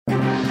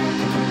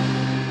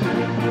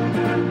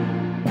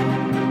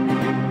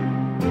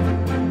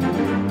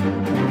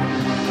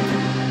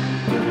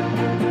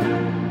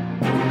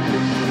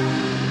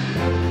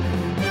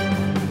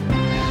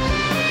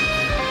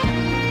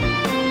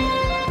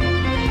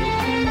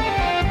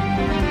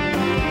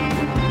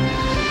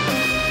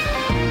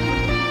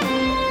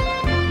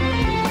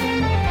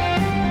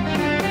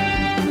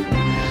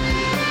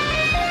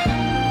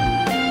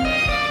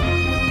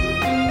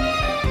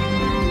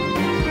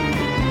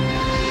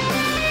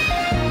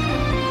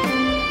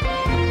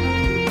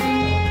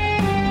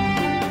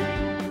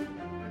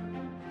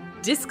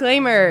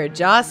Disclaimer,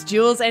 Joss,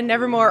 Jules, and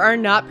Nevermore are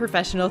not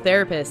professional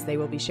therapists. They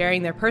will be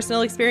sharing their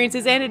personal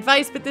experiences and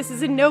advice, but this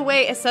is in no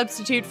way a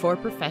substitute for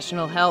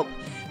professional help.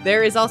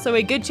 There is also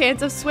a good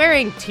chance of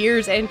swearing,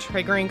 tears, and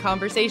triggering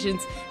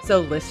conversations,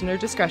 so listener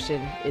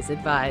discretion is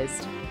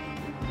advised.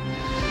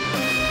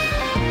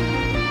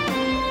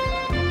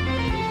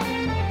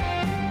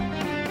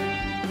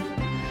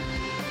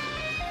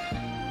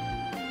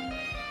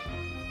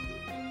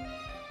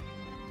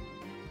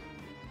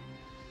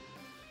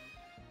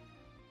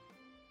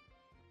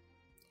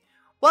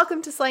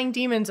 Welcome to Slaying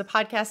Demons, a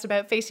podcast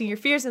about facing your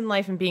fears in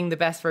life and being the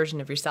best version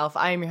of yourself.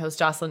 I am your host,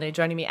 Jocelyn, and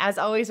joining me, as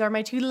always, are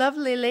my two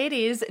lovely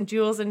ladies,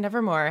 Jules and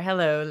Nevermore.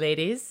 Hello,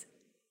 ladies.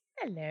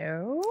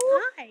 Hello.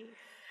 Hi.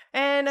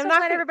 And I'm so not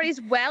glad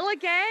everybody's well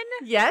again.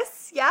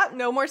 Yes, yeah,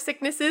 no more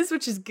sicknesses,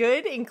 which is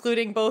good,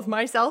 including both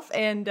myself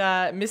and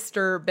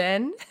Mr.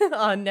 Ben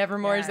on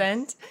Nevermore's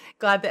end.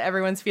 Glad that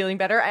everyone's feeling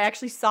better. I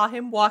actually saw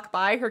him walk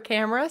by her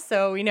camera,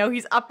 so we know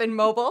he's up and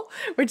mobile,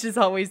 which is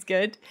always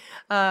good.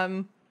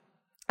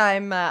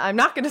 I'm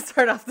not going to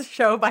start off the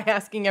show by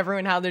asking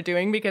everyone how they're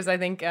doing because I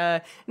think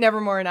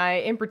Nevermore and I,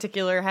 in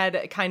particular,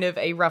 had kind of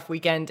a rough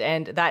weekend,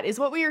 and that is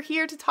what we are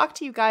here to talk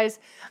to you guys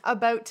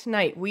about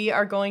tonight. We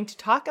are going to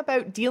talk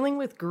about dealing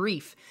with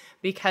grief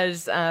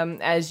because,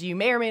 as you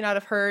may or may not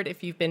have heard,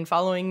 if you've been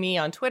following me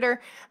on Twitter,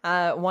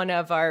 one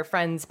of our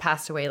friends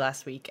passed away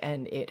last week,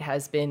 and it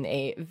has been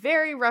a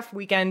very rough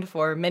weekend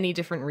for many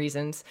different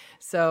reasons.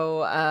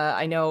 So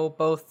I know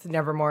both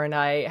Nevermore and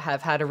I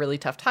have had a really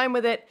tough time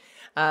with it.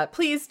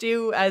 Please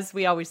do, as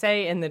we always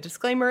say in the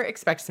disclaimer,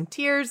 expect some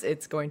tears.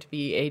 It's going to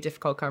be a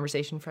difficult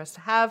conversation for us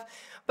to have,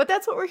 but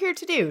that's what we're here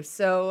to do.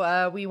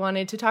 So we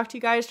wanted to talk to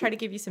you guys, try to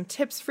give you some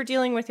tips for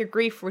dealing with your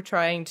grief. We're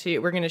going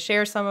to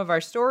share some of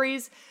our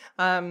stories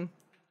about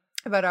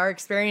our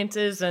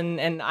experiences,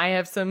 and I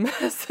have some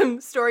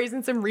some stories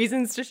and some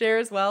reasons to share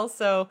as well.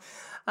 So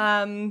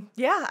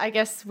yeah, I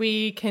guess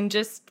we can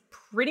just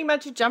pretty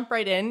much jump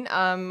right in.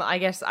 I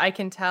guess I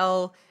can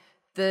tell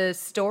the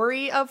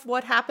story of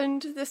what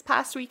happened this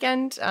past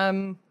weekend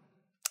to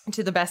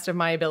the best of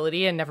my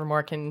ability, and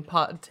Nevermore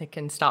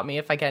can stop me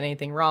if I get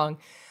anything wrong.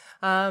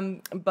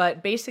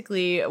 But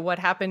basically what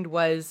happened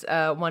was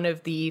one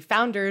of the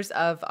founders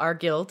of our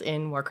guild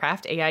in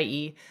Warcraft,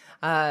 AIE,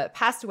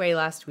 passed away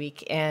last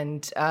week,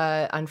 and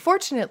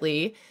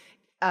unfortunately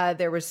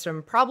there was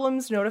some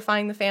problems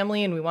notifying the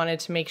family, and we wanted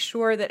to make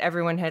sure that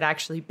everyone had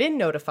actually been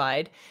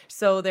notified.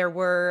 So there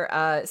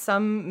were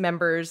some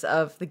members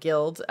of the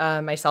guild,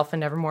 myself and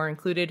Nevermore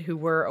included, who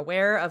were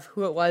aware of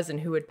who it was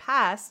and who had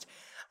passed,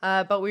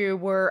 but we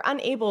were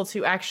unable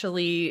to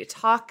actually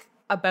talk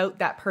about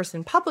that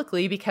person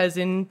publicly because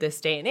in this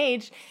day and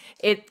age,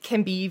 it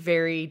can be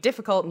very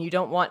difficult, and you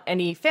don't want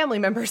any family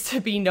members to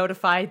be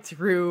notified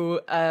through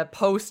a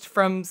post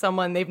from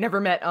someone they've never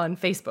met on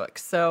Facebook.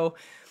 So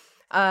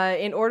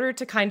in order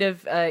to kind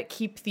of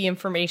keep the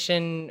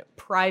information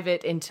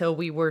private until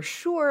we were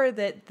sure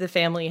that the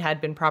family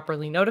had been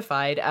properly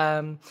notified,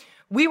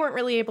 we weren't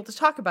really able to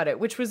talk about it,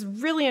 which was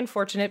really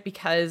unfortunate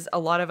because a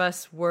lot of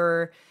us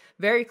were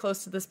very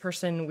close to this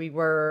person. We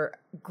were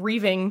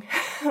grieving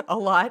a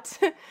lot,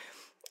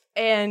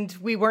 and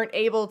we weren't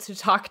able to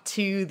talk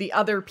to the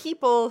other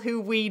people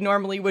who we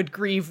normally would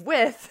grieve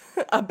with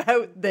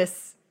about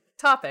this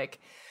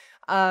topic.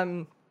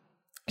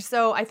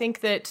 So I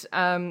think that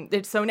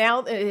so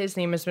now his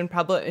name has been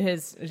public.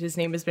 His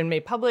name has been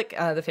made public.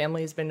 The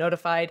family has been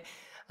notified,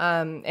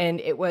 and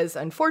it was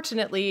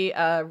unfortunately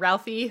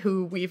Ralphie,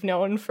 who we've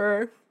known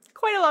for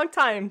quite a long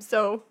time.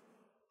 So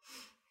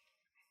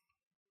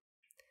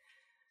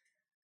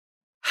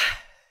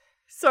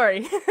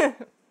sorry.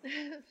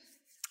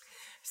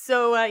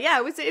 So yeah,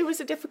 it was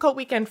a difficult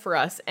weekend for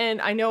us,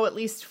 and I know at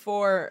least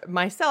for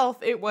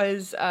myself, it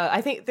was.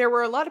 I think there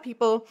were a lot of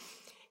people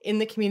in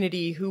the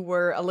community who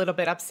were a little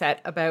bit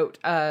upset about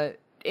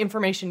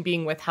information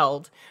being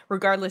withheld,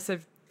 regardless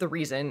of the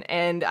reason.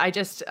 And I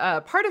just,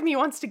 part of me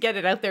wants to get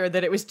it out there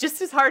that it was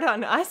just as hard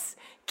on us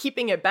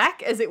keeping it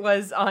back as it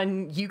was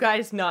on you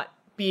guys not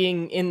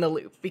being in the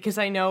loop. Because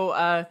I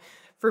know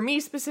for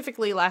me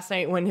specifically last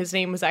night when his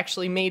name was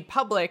actually made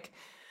public,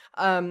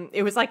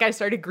 it was like I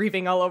started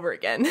grieving all over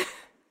again.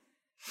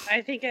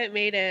 I think it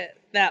made it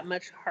that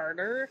much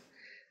harder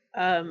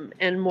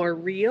and more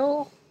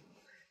real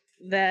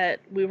that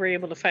we were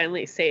able to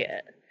finally say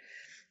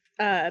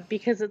it,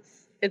 because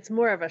it's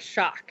more of a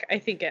shock, I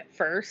think, at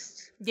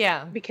first.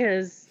 Yeah,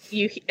 because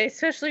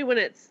especially when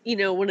it's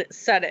when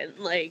it's sudden,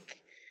 like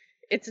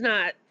it's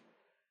not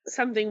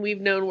something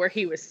we've known where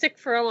he was sick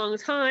for a long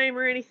time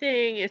or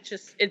anything. It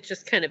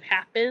just kind of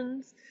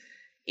happens.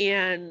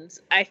 And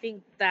I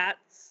think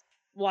that's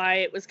why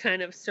it was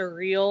kind of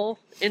surreal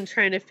in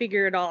trying to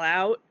figure it all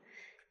out.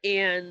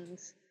 And,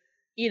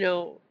 you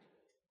know,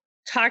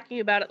 talking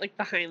about it like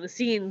behind the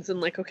scenes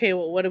and like, okay,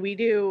 well, what do we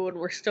do? And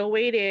we're still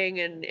waiting.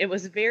 And it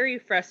was very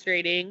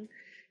frustrating.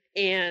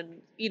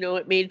 And,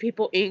 it made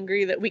people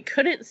angry that we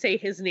couldn't say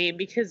his name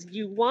because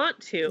you want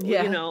to,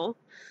 Yeah.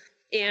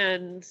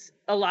 and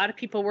a lot of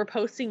people were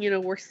posting,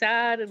 we're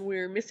sad and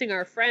we're missing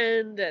our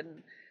friend.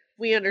 And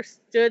we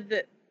understood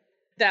that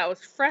that was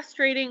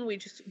frustrating.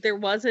 There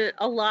wasn't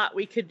a lot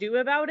we could do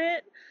about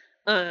it.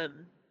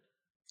 Um,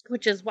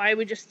 which is why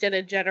we just did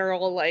a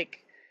general, like,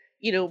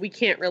 we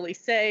can't really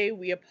say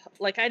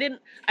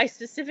I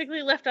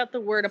specifically left out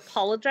the word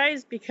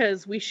apologize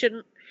because we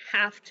shouldn't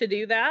have to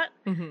do that.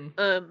 Hmm.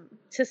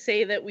 To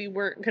say that we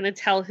weren't going to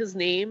tell his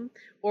name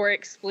or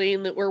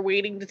explain that we're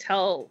waiting to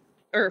tell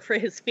or for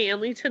his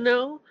family to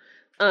know.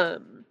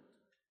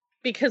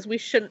 Because we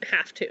shouldn't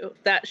have to.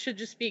 That should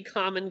just be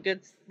common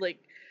good, like,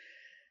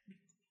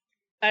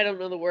 I don't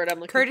know the word I'm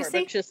looking for, Courtesy?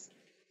 but just,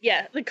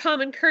 yeah, the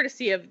common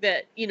courtesy of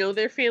that,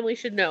 their family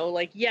should know,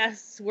 like,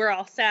 yes, we're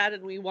all sad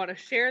and we want to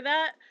share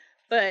that,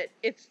 but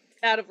it's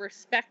out of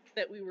respect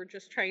that we were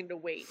just trying to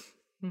wait,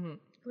 Hmm.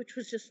 which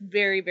was just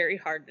very, very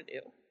hard to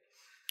do.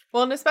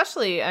 Well, and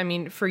especially, I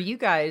mean, for you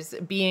guys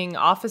being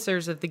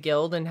officers of the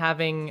guild and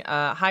having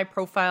high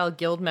profile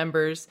guild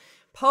members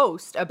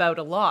post about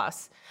a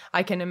loss,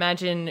 I can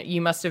imagine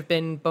you must have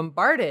been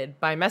bombarded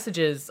by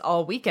messages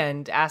all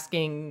weekend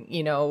asking,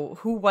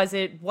 who was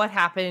it? What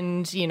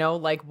happened?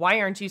 Like, why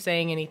aren't you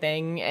saying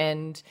anything?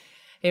 And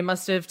it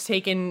must have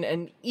taken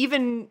an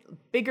even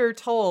bigger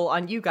toll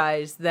on you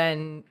guys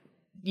than,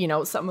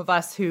 some of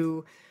us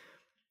who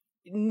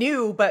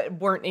knew but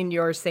weren't in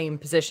your same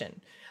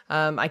position.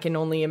 I can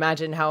only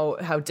imagine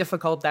how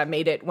difficult that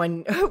made it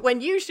when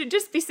when you should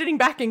just be sitting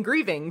back and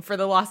grieving for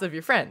the loss of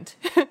your friend.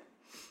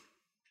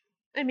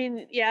 I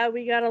mean, yeah,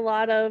 we got a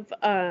lot of,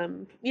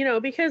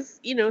 because,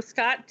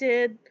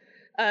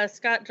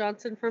 Scott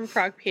Johnson from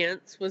Frog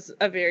Pants was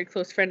a very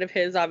close friend of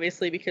his,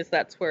 obviously, because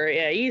that's where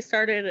AIE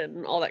started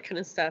and all that kind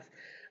of stuff.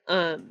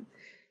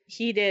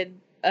 He did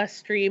a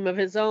stream of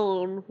his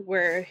own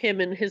where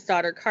him and his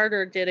daughter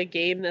Carter did a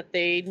game that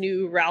they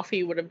knew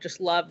Ralphie would have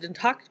just loved and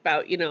talked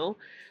about,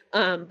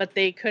 but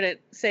they couldn't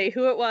say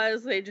who it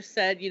was. They just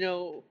said,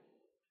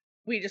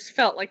 we just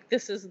felt like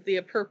this is the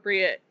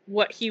appropriate,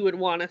 what he would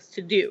want us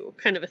to do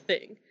kind of a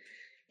thing.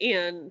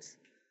 And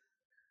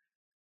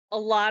a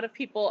lot of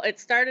people, it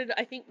started,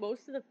 I think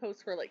most of the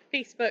posts were like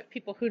Facebook,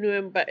 people who knew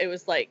him, but it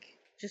was like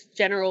just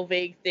general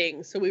vague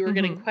things. So we were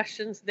getting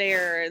questions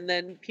there, and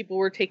then people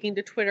were taking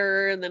to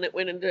Twitter, and then it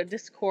went into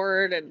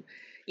Discord, and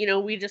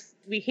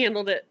we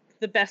handled it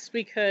the best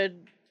we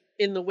could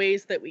in the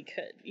ways that we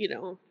could,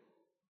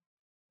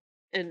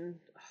 and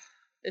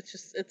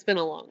it's been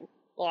a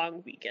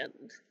long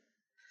weekend.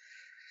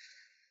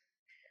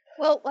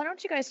 Well, why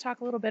don't you guys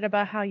talk a little bit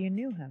about how you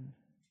knew him?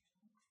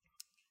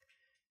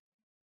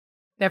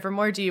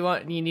 Nevermore, you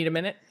need a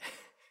minute?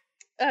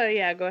 Oh,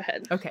 yeah, go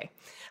ahead. Okay.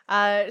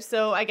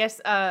 So I guess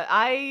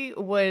I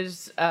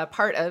was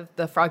part of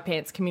the Frog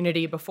Pants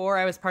community before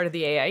I was part of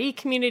the AIE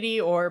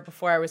community or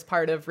before I was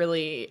part of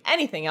really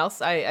anything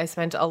else. I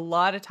spent a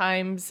lot of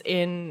times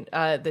in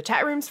the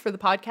chat rooms for the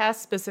podcast,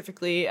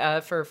 specifically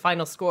for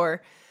Final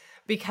Score,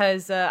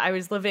 because I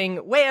was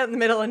living way out in the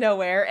middle of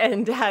nowhere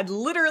and had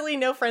literally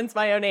no friends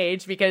my own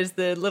age because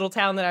the little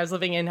town that I was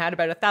living in had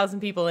about 1,000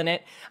 people in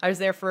it. I was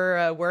there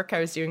for work. I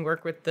was doing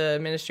work with the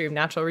Ministry of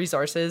Natural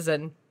Resources,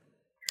 and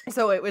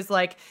so it was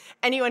like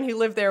anyone who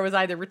lived there was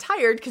either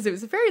retired because it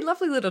was a very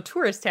lovely little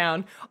tourist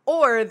town,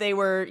 or they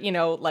were,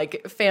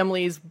 like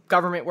families,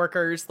 government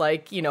workers,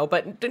 like,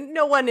 but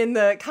no one in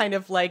the kind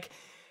of like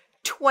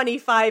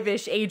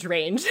 25-ish age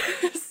range.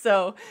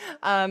 So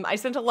I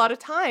spent a lot of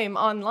time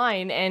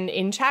online and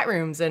in chat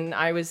rooms, and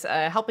I was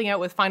helping out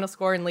with Final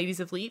Score and Ladies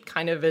of Leet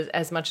kind of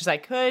as much as I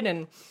could.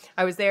 And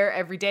I was there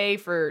every day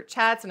for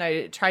chats, and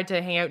I tried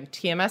to hang out in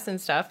TMS and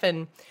stuff.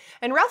 And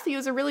Ralphie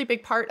was a really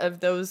big part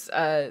of those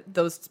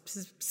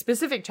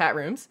specific chat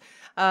rooms.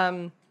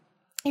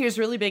 He was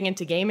really big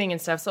into gaming and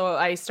stuff, so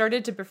I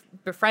started to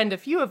befriend a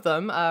few of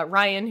them.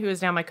 Ryan, who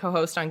is now my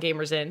co-host on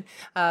Gamers In,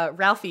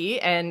 Ralphie,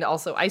 and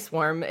also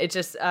Iceworm. It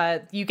just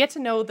you get to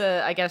know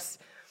the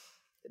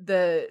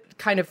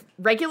kind of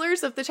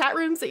regulars of the chat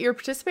rooms that you're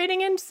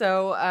participating in.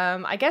 So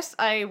I guess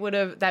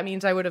that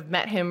means I would have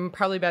met him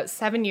probably about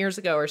 7 years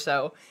ago or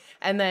so.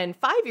 And then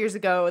 5 years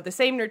ago, the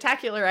same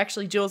Nerdtacular,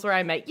 actually, Jules, where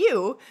I met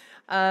you,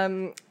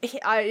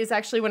 is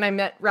actually when I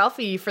met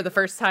Ralphie for the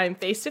first time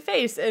face to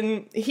face.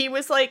 And he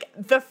was like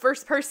the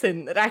first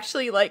person that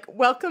actually like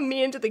welcomed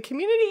me into the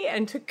community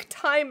and took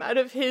time out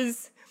of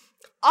his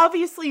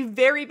obviously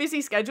very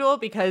busy schedule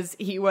because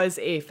he was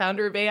a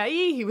founder of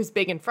AIE. He was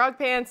big in Frog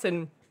Pants,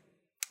 and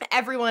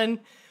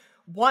everyone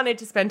wanted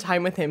to spend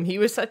time with him. He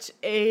was such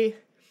a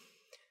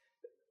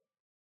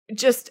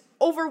just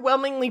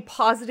overwhelmingly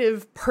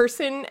positive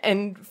person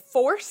and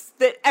force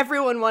that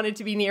everyone wanted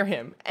to be near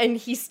him. And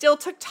he still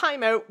took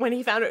time out when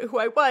he found out who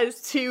I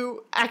was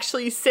to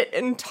actually sit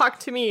and talk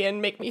to me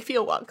and make me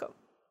feel welcome.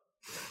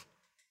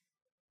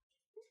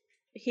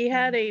 He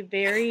had a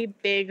very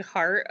big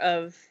heart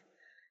of,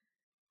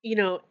 you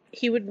know,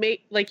 he would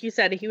make, like you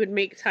said, he would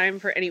make time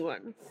for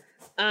anyone.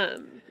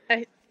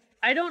 I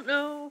don't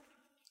know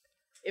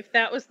if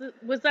that was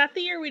that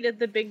the year we did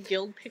the big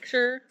guild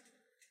picture?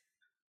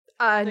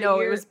 No,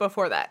 it was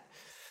before that.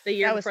 The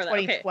year That was before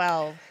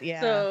 2012. Okay.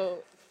 Yeah. So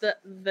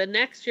the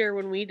next year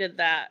when we did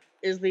that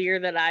is the year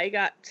that I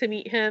got to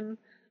meet him.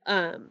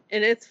 And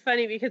it's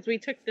funny because we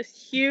took this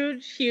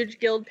huge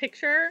guild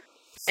picture,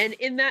 and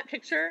in that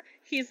picture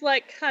he's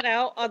like cut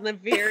out on the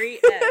very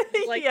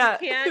end. Like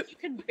you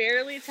can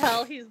barely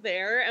tell he's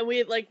there. And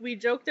we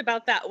joked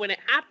about that when it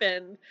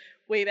happened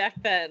way back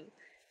then.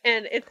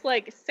 And it's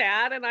like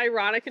sad and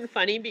ironic and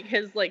funny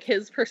because like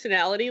his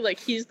personality, like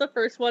he's the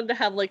first one to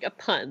have like a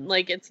pun.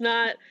 Like it's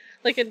not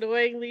like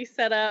annoyingly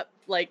set up.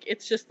 Like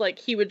it's just like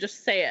he would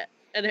just say it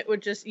and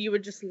you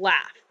would just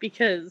laugh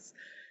because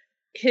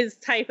his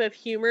type of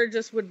humor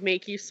just would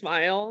make you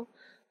smile.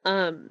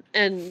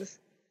 And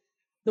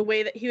the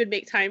way that he would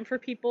make time for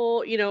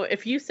people, you know,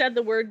 if you said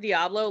the word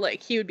Diablo,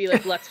 like he would be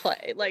like, let's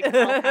play. Like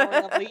I'll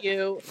power level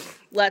you,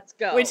 let's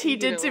go. Which he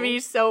did to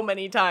me so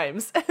many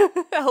times.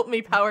 Help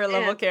me power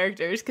level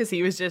characters because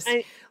he was just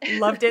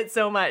loved it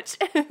so much.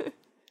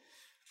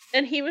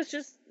 And he was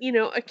just, you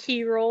know, a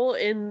key role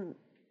in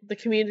the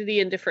community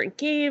in different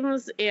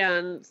games,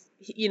 and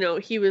you know,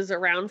 he was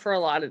around for a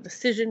lot of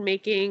decision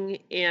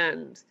making,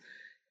 and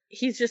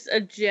he's just a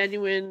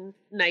genuine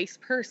nice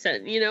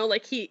person, you know,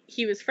 like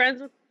he was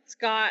friends with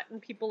Scott and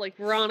people like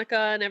Veronica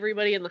and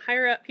everybody and the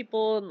higher up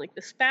people and like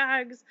the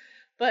Spags,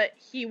 but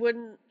he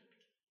wouldn't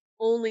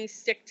only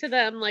stick to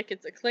them like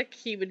it's a clique.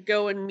 He would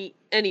go and meet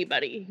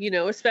anybody, you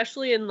know,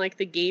 especially in like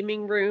the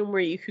gaming room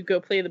where you could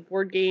go play the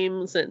board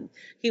games, and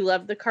he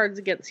loved the Cards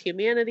Against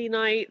Humanity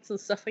nights and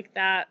stuff like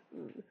that.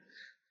 And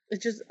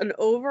it's just an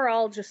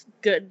overall just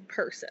good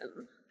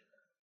person.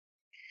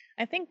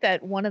 I think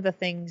that one of the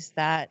things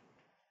that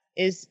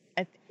is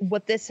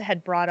what this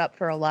had brought up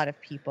for a lot of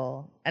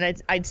people,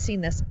 and I'd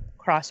seen this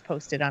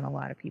cross-posted on a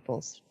lot of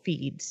people's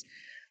feeds,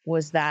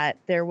 was that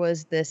there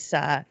was this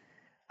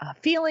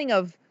feeling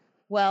of,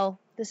 well,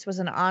 this was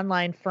an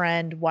online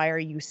friend, why are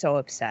you so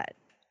upset?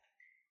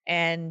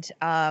 And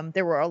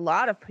there were a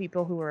lot of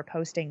people who were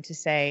posting to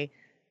say,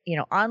 you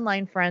know,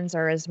 online friends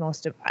are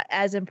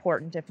as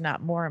important, if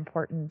not more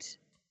important,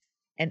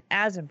 and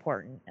as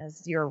important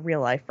as your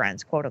real life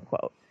friends, quote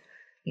unquote,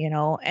 you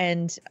know,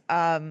 and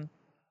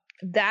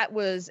that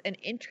was an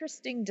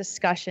interesting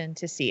discussion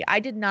to see.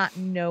 I did not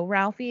know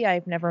Ralphie.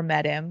 I've never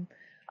met him.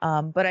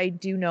 But I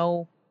do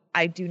know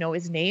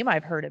his name.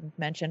 I've heard him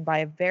mentioned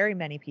by very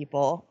many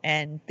people,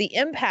 and the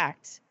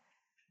impact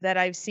that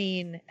I've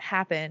seen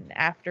happen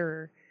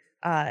after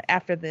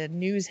the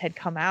news had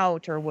come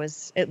out, or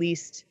was at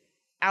least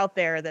out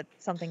there that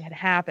something had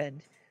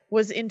happened,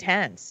 was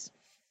intense.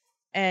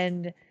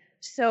 And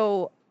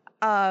so,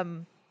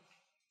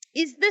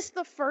 is this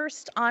the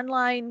first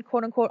online,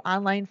 quote unquote,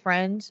 online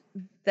friend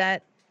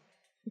that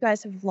you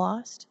guys have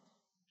lost?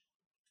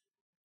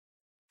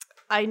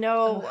 I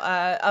know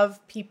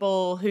of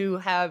people who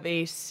have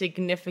a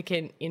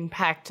significant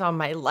impact on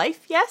my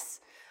life. Yes.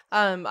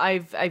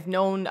 I've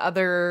known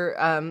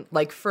other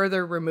like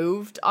further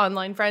removed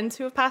online friends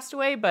who have passed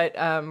away, but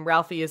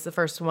Ralphie is the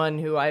first one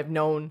who I've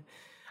known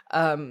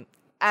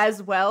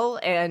as well,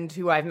 and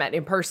who I've met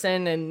in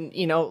person, and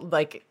you know,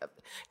 like,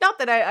 not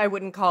that I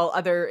wouldn't call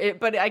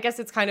but I guess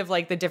it's kind of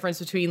like the difference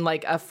between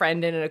like a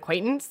friend and an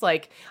acquaintance.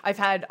 Like I've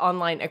had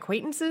online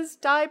acquaintances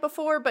die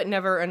before, but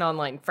never an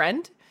online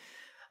friend.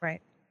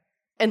 Right.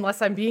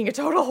 Unless I'm being a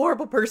total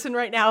horrible person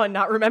right now and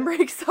not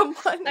remembering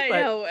someone. I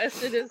know, as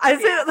soon as I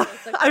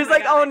was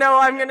like, oh no,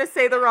 I'm gonna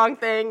say the wrong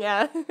thing.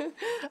 Yeah.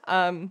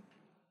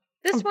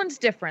 This one's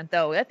different,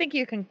 though. I think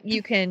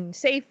you can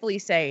safely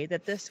say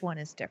that this one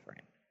is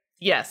different.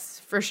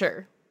 Yes, for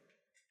sure.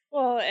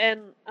 Well,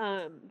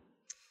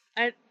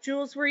 and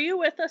Jules, were you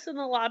with us in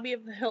the lobby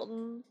of the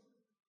Hilton?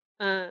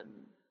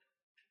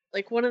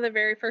 Like one of the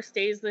very first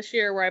days this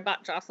year where I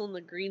bought Jocelyn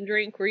the green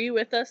drink. Were you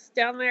with us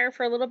down there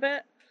for a little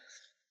bit?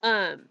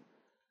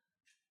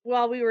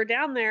 While we were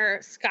down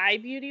there, Sky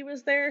Beauty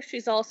was there.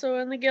 She's also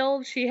in the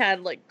guild. She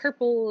had like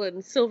purple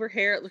and silver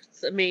hair. It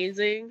looks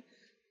amazing.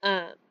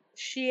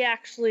 She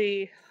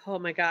actually, oh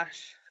my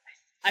gosh,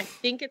 I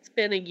think it's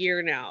been a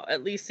year now,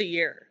 at least a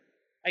year.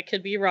 I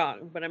could be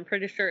wrong, but I'm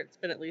pretty sure it's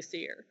been at least a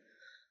year.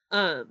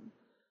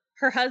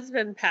 Her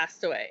husband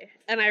passed away,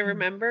 and I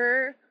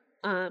remember,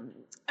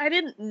 I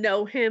didn't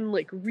know him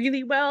like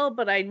really well,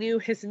 but I knew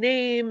his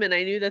name, and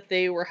I knew that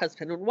they were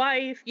husband and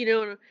wife, you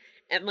know,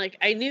 and like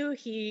I knew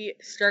he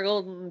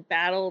struggled and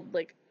battled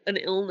like an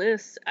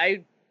illness.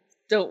 I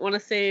don't want to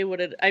say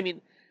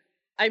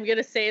I'm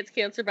gonna say it's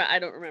cancer, but I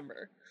don't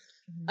remember.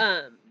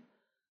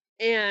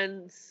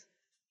 And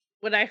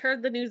when I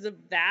heard the news of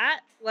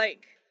that,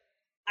 like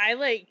I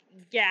like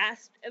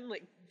gasped and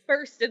like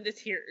burst into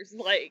tears.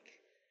 Like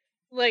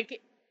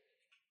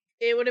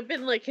it would have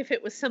been like if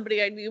it was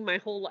somebody I knew my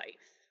whole life.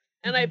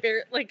 And I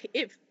like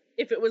if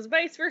it was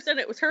vice versa and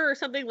it was her or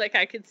something, like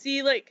I could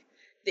see like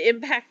the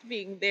impact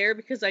being there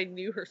because I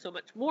knew her so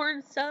much more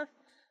and stuff.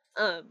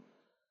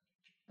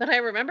 But I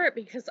remember it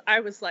because I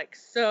was like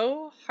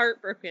so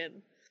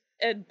heartbroken.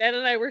 And Ben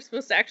and I were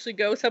supposed to actually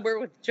go somewhere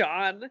with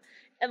John.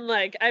 And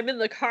like I'm in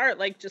the car,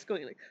 like just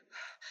going like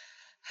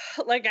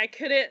like I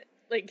couldn't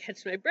like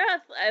catch my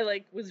breath. I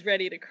like was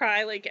ready to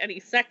cry like any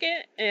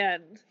second.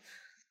 And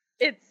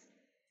it's,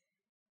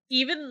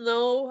 even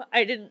though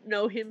I didn't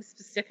know him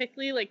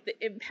specifically, like the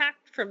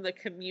impact from the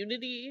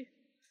community,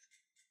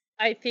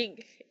 I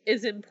think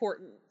is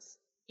important,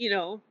 you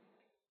know,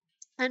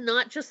 and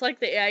not just like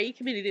the AIE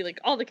community, like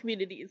all the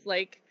communities.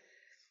 Like,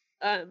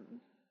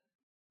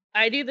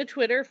 I do the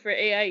Twitter for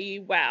AIE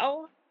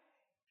WoW.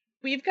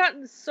 We've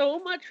gotten so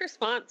much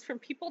response from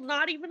people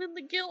not even in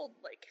the guild,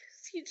 like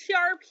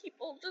CTR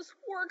people, just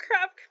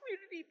Warcraft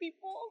community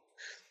people.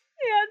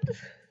 And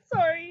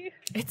sorry.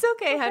 It's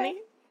okay, honey.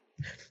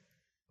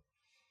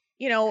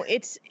 You know,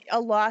 it's a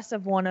loss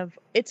of one of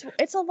it's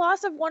a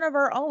loss of one of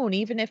our own,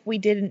 even if we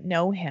didn't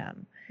know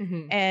him.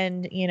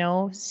 And you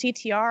know,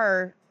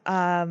 CTR,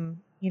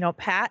 you know,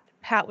 Pat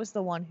was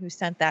the one who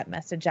sent that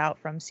message out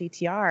from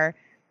CTR,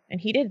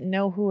 and he didn't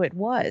know who it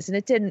was, and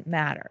it didn't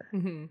matter.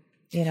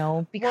 You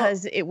know,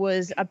 because it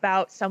was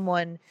about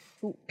someone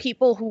who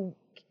people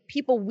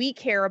we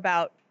care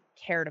about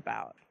cared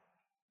about.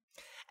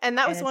 And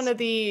that was one of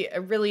the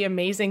really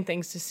amazing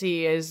things to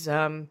see is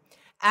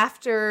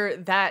after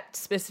that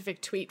specific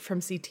tweet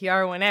from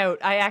CTR went out,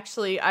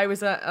 I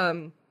was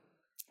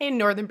in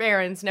Northern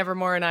Barrens.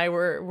 Nevermore and I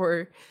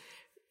were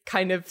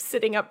kind of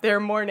sitting up there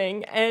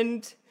mourning,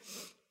 and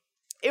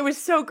it was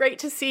so great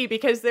to see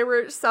because there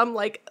were some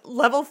like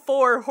level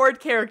 4 Horde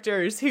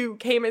characters who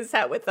came and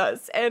sat with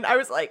us, and I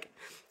was like,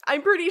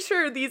 I'm pretty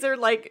sure these are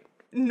like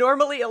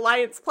normally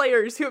Alliance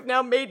players who have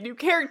now made new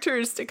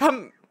characters to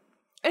come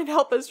and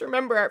help us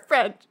remember our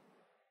friend.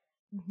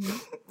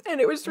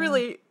 And it was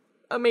really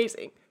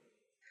amazing.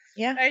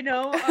 Yeah. I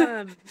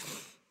know,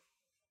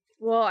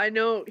 well, I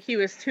know he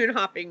was toon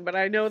hopping, but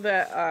I know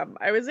that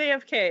I was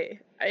AFK.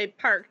 I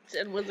parked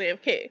and was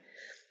AFK.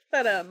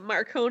 But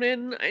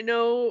Marconin, I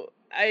know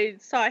I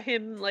saw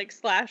him like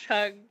slash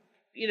hug,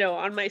 you know,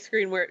 on my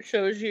screen where it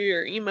shows you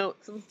your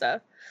emotes and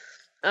stuff.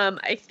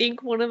 I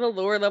think one of the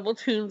lower level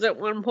toons at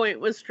one point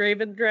was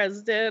Draven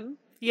Dresden.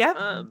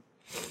 Yeah.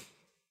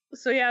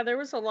 So yeah, there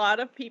was a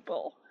lot of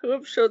people who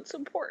have showed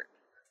support.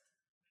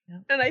 Yeah.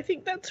 And I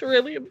think that's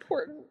really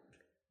important.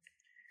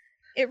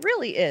 It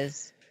really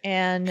is.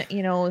 And,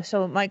 you know,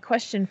 so my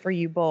question for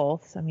you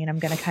both, I mean, I'm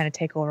going to kind of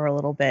take over a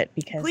little bit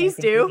because please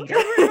do.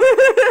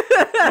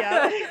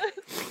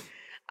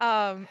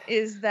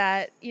 Is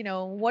that, you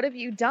know, what have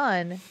you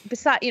done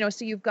besides, you know,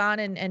 so you've gone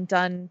and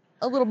done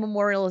a little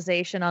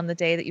memorialization on the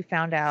day that you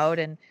found out,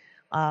 and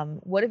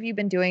what have you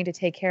been doing to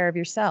take care of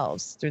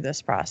yourselves through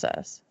this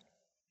process?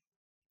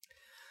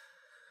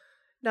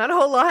 Not a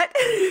whole lot.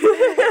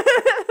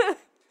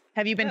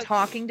 Have you been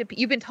talking to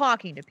you've been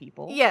talking to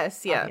people?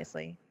 Yes, yeah.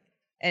 Obviously.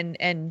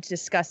 And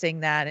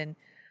discussing that, and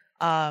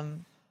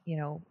you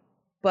know,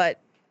 but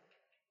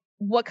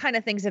what kind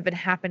of things have been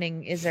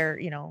happening? Is there,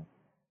 you know,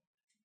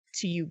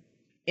 to you,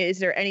 is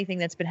there anything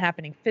that's been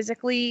happening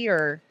physically,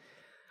 or?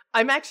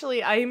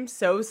 I'm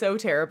so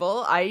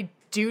terrible. I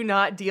do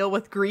not deal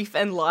with grief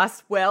and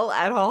loss well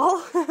at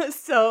all.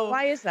 So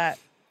why is that?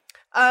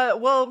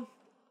 Well,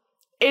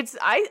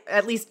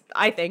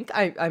 I think,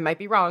 I might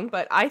be wrong,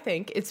 but I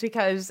think it's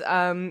because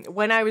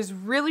when I was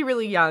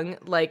really young,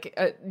 like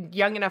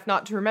young enough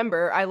not to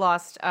remember, I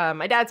lost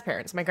my dad's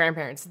parents, my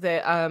grandparents.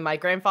 My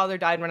grandfather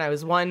died when I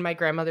was 1. My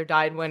grandmother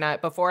died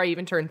before I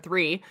even turned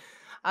 3.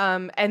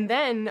 And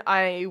then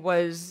I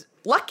was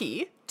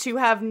lucky to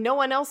have no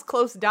one else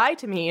close die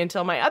to me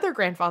until my other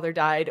grandfather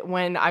died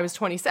when I was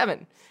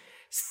 27.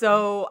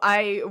 So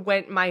I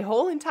went my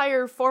whole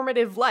entire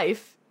formative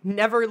life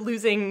never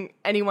losing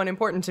anyone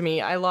important to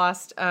me. I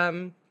lost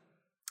a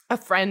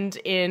friend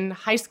in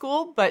high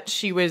school, but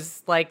she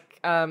was like,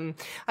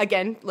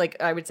 again,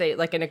 like I would say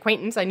like an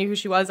acquaintance. I knew who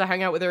she was. I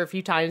hung out with her a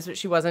few times, but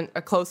she wasn't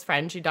a close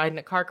friend. She died in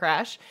a car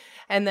crash.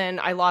 And then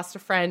I lost a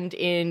friend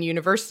in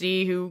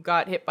university who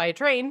got hit by a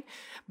train.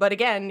 But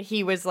again,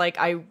 he was like,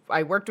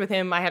 I worked with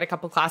him. I had a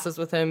couple classes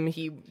with him.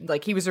 He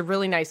was a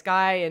really nice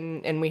guy,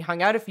 and we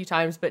hung out a few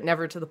times, but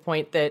never to the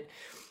point that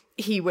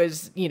he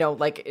was, you know,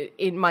 like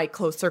in my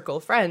close circle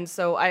of friends.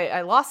 So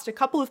I lost a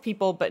couple of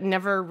people, but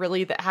never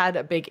really that had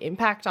a big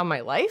impact on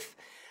my life.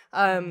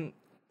 And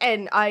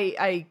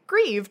I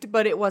grieved,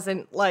 but it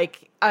wasn't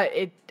like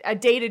a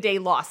day-to-day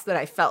loss that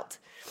I felt.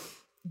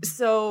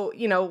 So,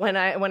 you know, when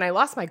I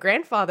lost my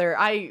grandfather,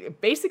 I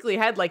basically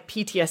had like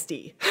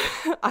PTSD.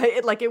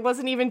 It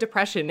wasn't even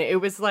depression. It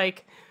was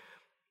like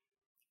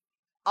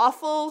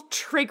awful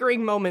triggering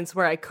moments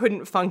where I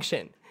couldn't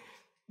function.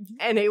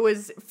 And it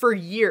was for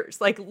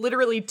years, like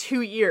literally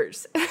 2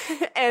 years.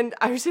 And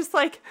I was just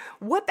like,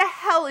 what the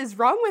hell is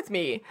wrong with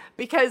me?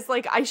 Because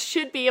like I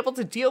should be able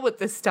to deal with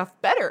this stuff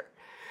better.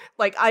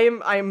 Like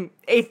I'm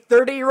a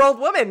 30-year-old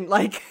woman.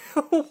 Like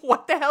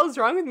what the hell is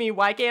wrong with me?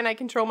 Why can't I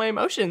control my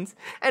emotions?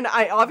 And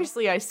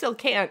I still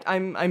can't.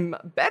 I'm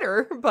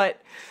better,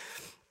 but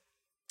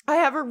I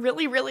have a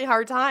really, really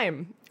hard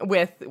time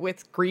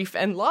with grief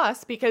and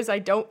loss because I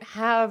don't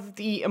have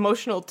the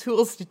emotional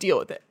tools to deal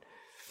with it.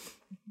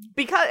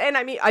 Because, and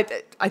I mean, I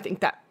think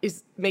that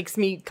makes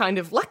me kind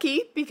of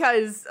lucky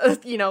because,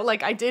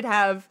 like I did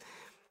have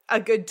a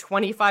good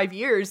 25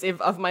 years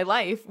of my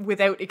life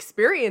without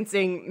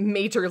experiencing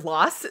major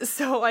loss.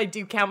 So I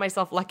do count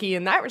myself lucky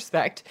in that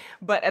respect.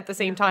 But at the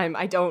same time,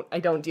 I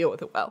don't deal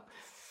with it well.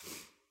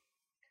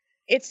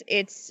 It's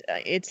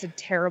a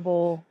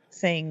terrible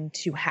thing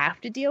to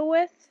have to deal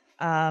with.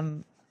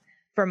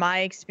 For my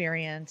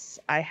experience,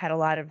 I had a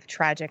lot of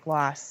tragic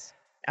loss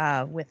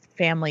with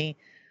family.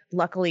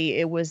 Luckily,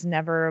 it was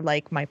never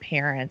like my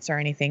parents or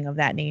anything of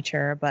that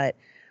nature, but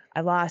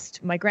I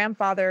lost my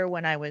grandfather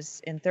when I was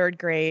in 3rd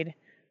grade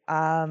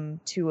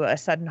to a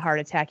sudden heart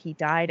attack. He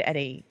died at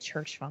a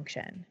church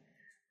function,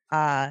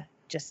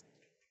 just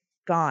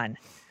gone.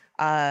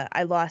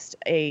 I lost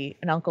an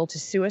uncle to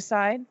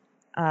suicide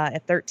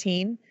at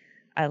 13.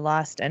 I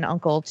lost an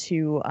uncle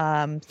to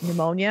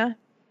pneumonia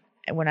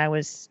when I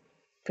was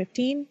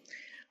 15.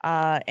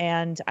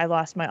 And I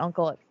lost my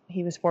uncle,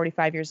 he was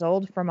 45 years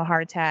old, from a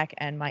heart attack,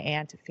 and my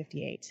aunt at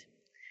 58.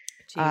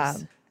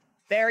 Jeez.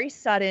 Very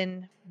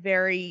sudden,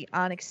 very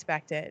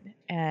unexpected.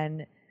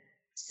 And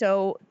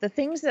so the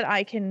things that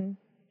I can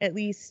at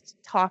least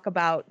talk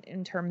about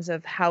in terms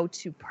of how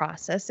to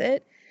process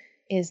it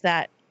is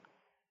that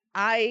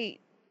I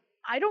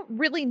don't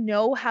really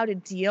know how to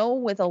deal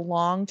with a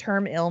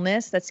long-term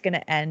illness that's going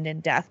to end in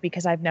death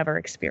because I've never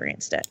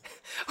experienced it.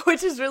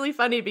 Which is really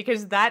funny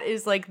because that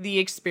is like the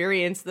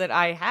experience that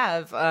I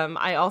have.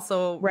 I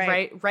also,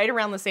 right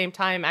around the same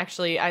time,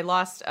 actually, I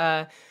lost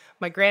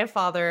my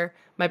grandfather,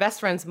 my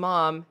best friend's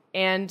mom,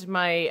 and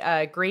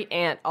my great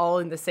aunt all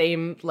in the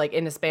same, like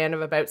in a span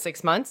of about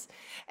 6 months.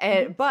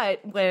 And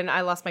but when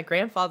I lost my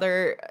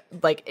grandfather,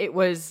 like it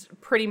was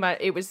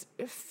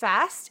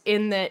fast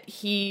in that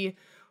he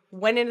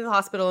went into the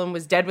hospital and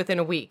was dead within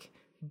a week,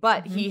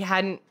 but he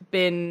hadn't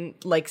been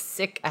like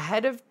sick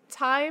ahead of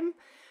time.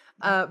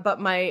 But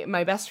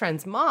my best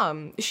friend's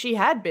mom, she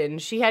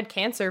had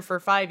cancer for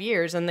 5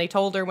 years, and they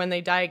told her when they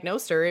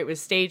diagnosed her, it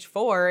was stage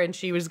 4 and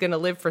she was going to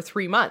live for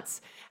 3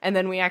 months. And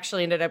then we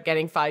actually ended up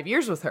getting 5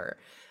 years with her.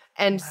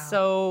 And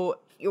so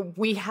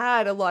we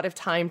had a lot of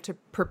time to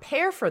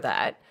prepare for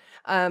that.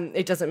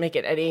 It doesn't make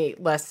it any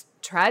less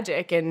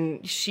tragic.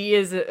 And she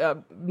is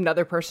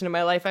another person in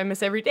my life I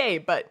miss every day,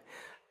 but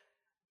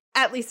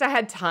at least I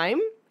had time.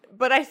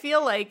 But I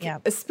feel like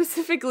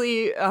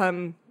specifically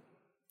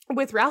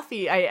with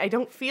Ralphie, I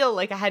don't feel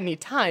like I had any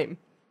time.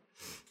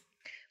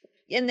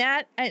 In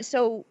that,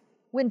 so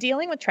when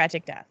dealing with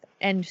tragic death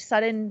and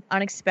sudden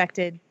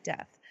unexpected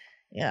death,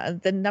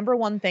 the number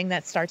one thing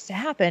that starts to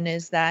happen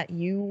is that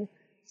you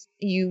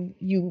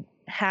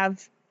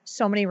have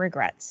so many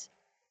regrets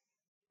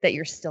that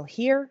you're still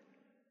here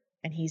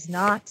and he's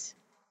not,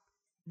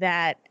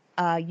 that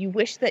you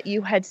wish that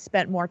you had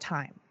spent more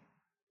time,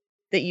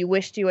 that you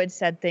wished you had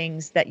said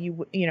things that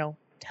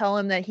tell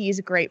him that he's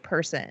a great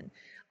person,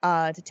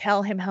 to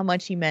tell him how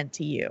much he meant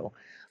to you.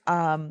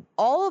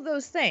 All of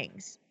those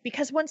things,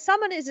 because when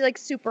someone is like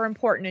super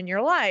important in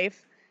your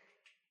life,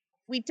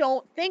 we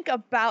don't think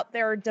about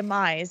their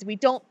demise. We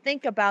don't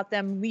think about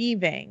them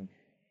leaving,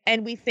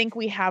 and we think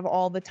we have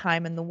all the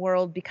time in the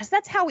world because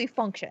that's how we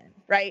function,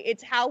 right?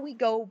 It's how we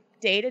go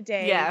day to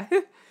day. Yeah.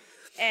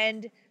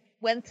 And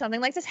when something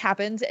like this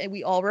happens,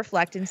 we all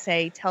reflect and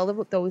say, tell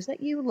those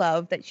that you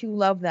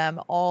love them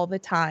all the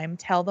time.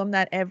 Tell them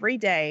that every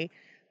day,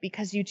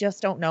 because you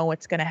just don't know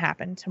what's going to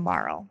happen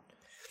tomorrow.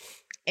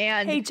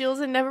 And hey, Jules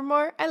and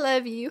Nevermore, I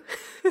love you.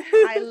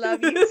 I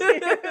love you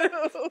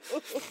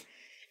too.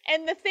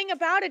 And the thing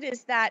about it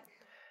is that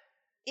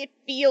it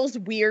feels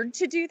weird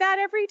to do that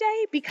every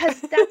day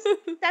because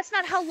that's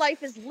not how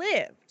life is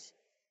lived.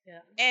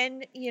 Yeah.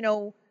 And,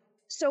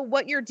 so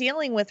what you're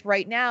dealing with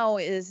right now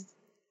is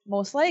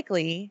most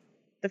likely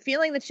the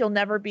feeling that you'll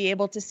never be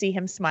able to see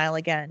him smile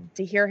again,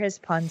 to hear his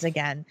puns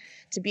again,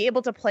 to be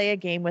able to play a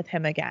game with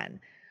him again,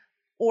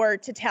 or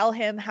to tell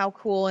him how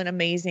cool and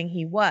amazing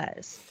he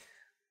was.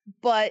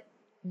 But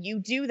you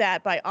do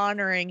that by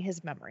honoring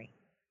his memory.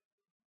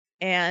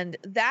 And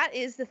that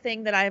is the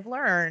thing that I've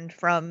learned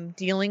from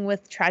dealing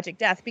with tragic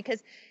death,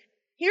 because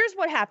here's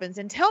what happens.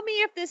 And tell me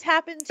if this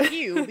happened to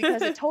you,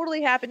 because it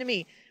totally happened to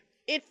me.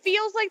 It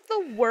feels like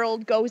the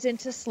world goes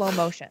into slow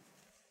motion.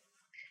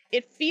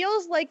 It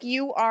feels like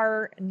you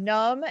are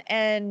numb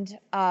and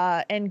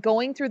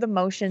going through the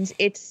motions.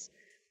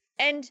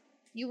 And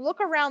you look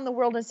around the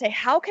world and say,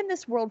 how can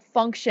this world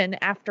function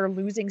after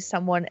losing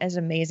someone as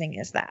amazing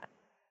as that?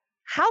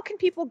 How can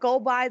people go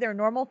by their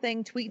normal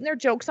thing, tweeting their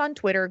jokes on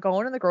Twitter,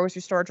 going to the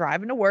grocery store,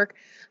 driving to work,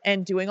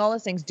 and doing all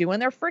those things, doing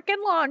their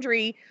freaking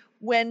laundry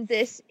when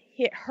this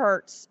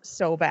hurts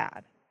so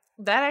bad?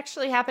 That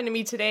actually happened to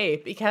me today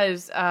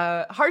because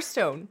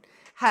Hearthstone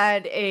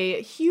had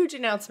a huge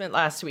announcement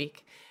last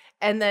week,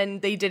 and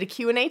then they did a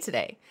Q&A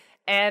today.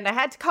 and I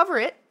had to cover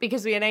it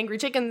because we had Angry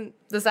Chicken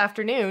this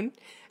afternoon.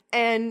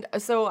 And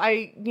so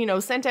I,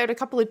 sent out a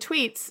couple of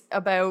tweets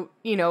about,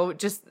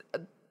 just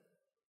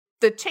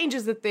the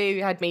changes that they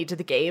had made to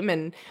the game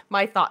and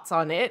my thoughts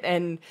on it,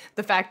 and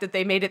the fact that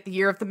they made it the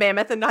Year of the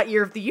Mammoth and not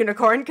Year of the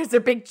Unicorn because they're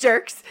big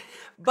jerks.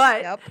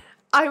 But Yep.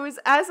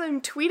 as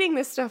I'm tweeting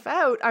this stuff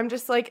out, I'm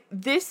just like,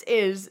 this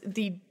is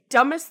the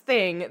dumbest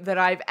thing that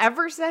I've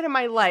ever said in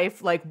my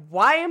life. Like,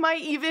 why am I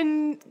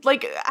even,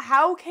 like,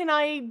 how can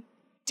I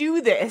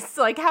do this?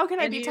 Like, how can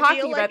I be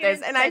talking about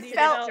this? And I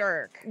felt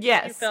jerk.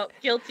 Yes. You felt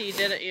guilty,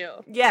 didn't you?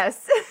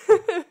 Yes.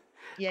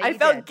 Yeah, I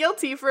felt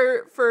guilty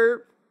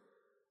for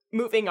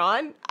moving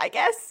on, I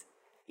guess.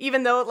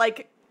 Even though,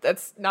 like,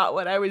 that's not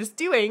what I was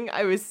doing.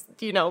 I was,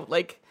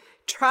 like,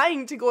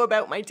 trying to go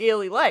about my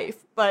daily life.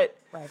 But,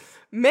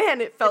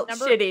 man, it felt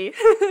shitty.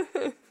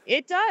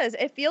 It does.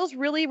 It feels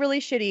really, really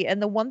shitty.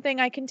 And the one thing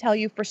I can tell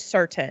you for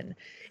certain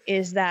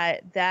is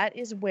that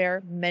is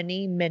where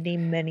many, many,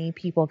 many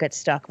people get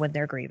stuck when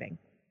they're grieving.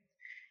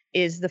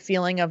 Is the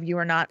feeling of you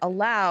are not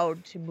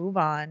allowed to move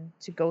on,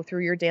 to go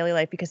through your daily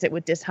life because it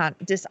would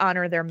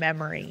dishonor their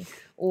memory,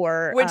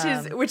 or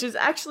which is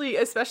actually,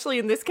 especially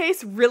in this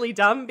case, really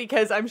dumb,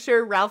 because I'm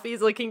sure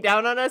Ralphie's looking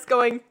down on us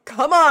going,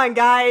 come on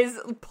guys,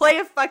 play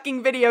a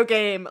fucking video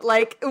game.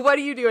 Like, what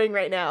are you doing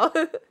right now?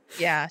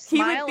 Yeah,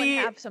 smile and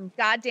have some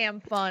goddamn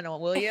fun,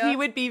 will you? He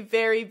would be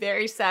very,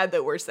 very sad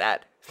that we're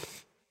sad.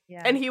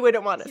 Yeah. And he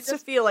wouldn't want us to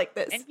feel like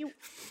this.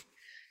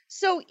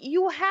 So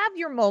you have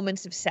your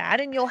moments of sad,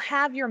 and you'll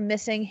have your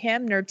missing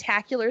him.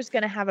 Nerdtacular's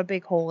going to have a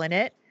big hole in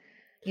it.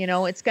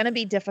 It's going to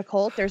be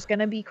difficult. There's going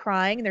to be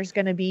crying. There's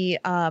going to be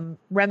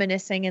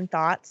reminiscing and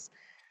thoughts.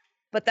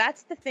 But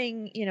that's the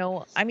thing,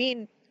 I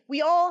mean,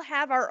 we all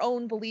have our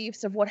own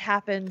beliefs of what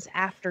happens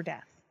after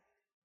death.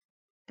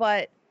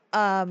 But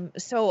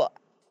so,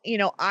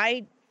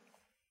 I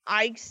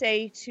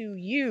say to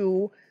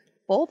you,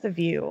 both of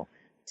you,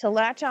 to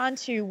latch on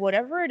to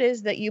whatever it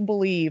is that you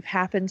believe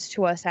happens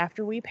to us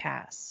after we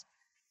pass,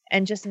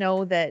 and just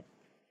know that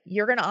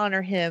you're going to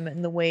honor him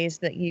in the ways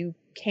that you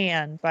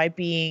can by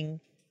being,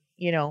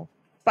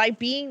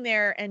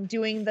 there and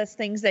doing the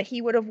things that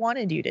he would have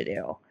wanted you to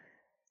do,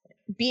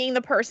 being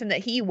the person that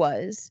he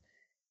was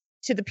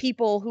to the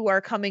people who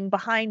are coming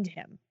behind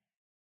him,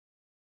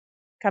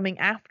 coming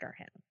after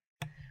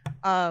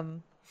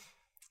him.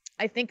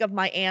 I think of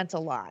my aunt a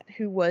lot,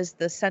 who was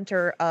the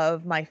center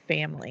of my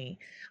family.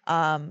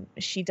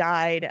 She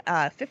died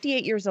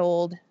 58 years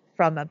old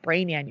from a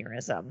brain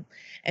aneurysm.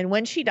 And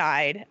when she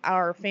died,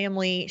 our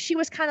family, she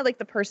was kind of like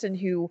the person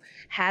who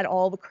had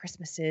all the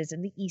Christmases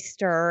and the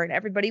Easter, and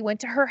everybody went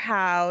to her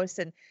house.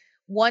 And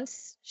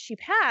once she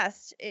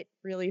passed, it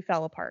really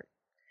fell apart.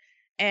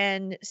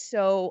 And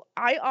so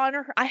I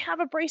honor her. I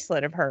have a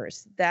bracelet of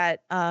hers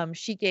that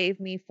she gave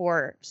me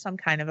for some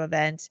kind of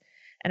event,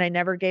 and I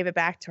never gave it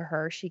back to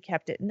her. She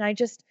kept it. And I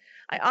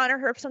honor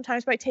her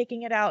sometimes by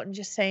taking it out and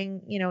just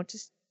saying,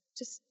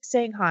 just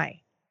saying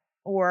hi,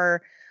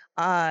 or,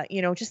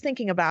 just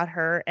thinking about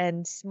her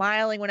and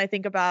smiling when I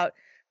think about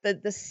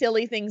the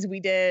silly things we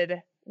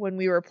did when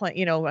we were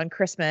playing, on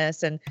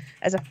Christmas and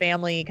as a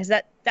family, because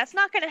that's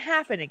not going to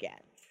happen again.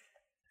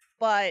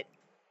 But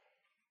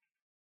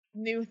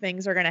new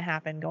things are going to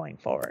happen going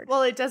forward.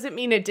 Well, it doesn't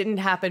mean it didn't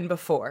happen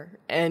before.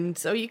 And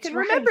so you can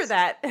remember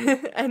that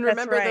and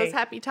remember those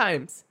happy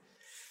times.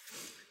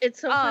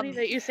 It's so funny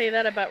that you say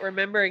that about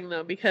remembering,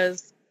 though,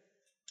 because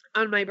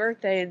on my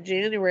birthday in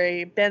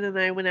January, Ben and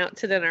I went out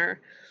to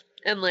dinner,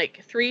 and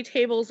like 3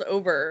 tables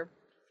over,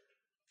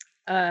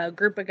 a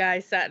group of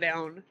guys sat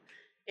down,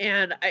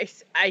 and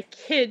I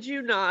kid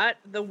you not,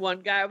 the one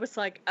guy was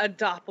like a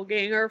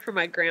doppelganger for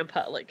my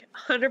grandpa, like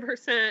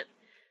 100%.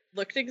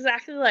 Looked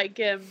exactly like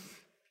him.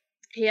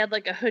 He had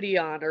like a hoodie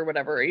on or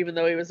whatever, even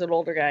though he was an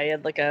older guy. He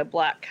had like a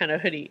black kind of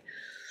hoodie.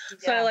 Yeah.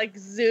 So I like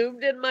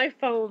zoomed in my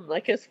phone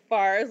like as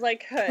far as I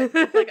could.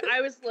 Like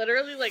I was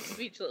literally like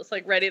speechless,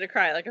 like ready to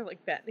cry. Like I'm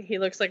like, Ben, he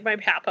looks like my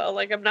papa.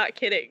 Like I'm not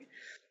kidding.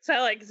 So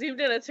I like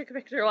zoomed in and took a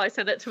picture. I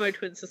sent it to my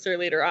twin sister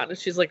later on, and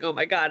she's like, oh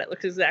my God, it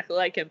looks exactly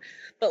like him.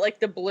 But like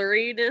the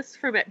blurriness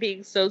from it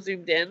being so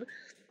zoomed in,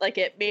 like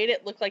it made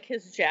it look like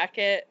his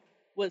jacket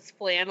was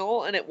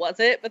flannel, and it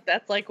wasn't, but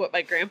that's like what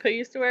my grandpa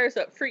used to wear,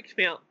 so it freaked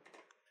me out.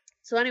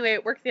 So anyway,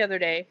 at work the other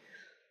day,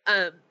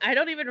 I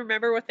don't even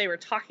remember what they were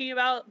talking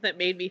about that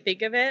made me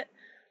think of it,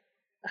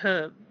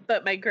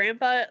 but my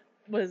grandpa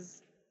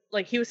was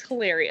like, he was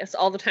hilarious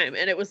all the time,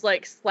 and it was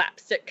like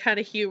slapstick kind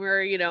of humor,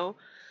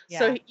 Yeah.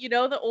 So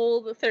the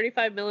old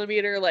 35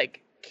 millimeter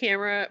like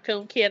camera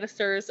film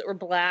canisters that were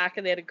black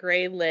and they had a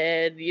gray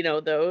lid,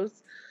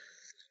 those.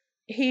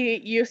 He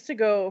used to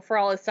go for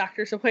all his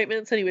doctor's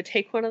appointments, and he would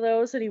take one of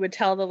those, and he would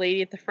tell the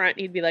lady at the front,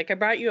 and he'd be like, I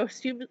brought you a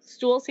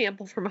stool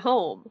sample from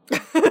home.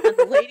 And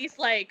the lady's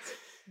like,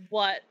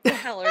 what the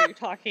hell are you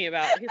talking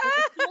about? He's like,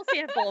 a stool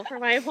sample for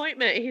my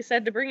appointment. He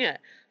said to bring it.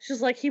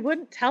 She's like, he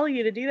wouldn't tell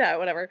you to do that,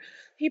 whatever.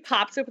 He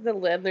pops open the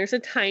lid. There's a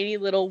tiny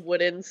little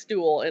wooden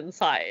stool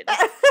inside.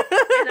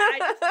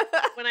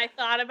 When I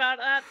thought about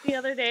that the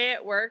other day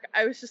at work,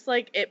 I was just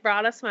like, it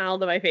brought a smile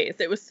to my face.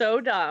 It was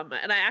so dumb.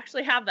 And I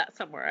actually have that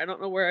somewhere. I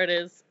don't know where it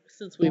is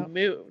since we've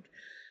moved.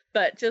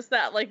 But just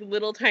that like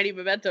little tiny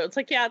memento. It's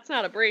like, yeah, it's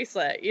not a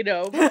bracelet, you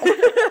know.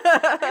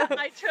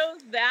 I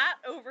chose that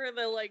over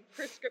the like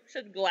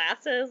prescription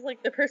glasses,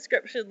 like the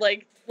prescription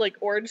like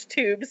orange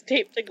tubes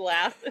taped to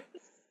glasses.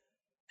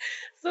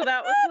 So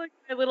that was like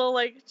my little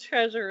like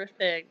treasure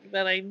thing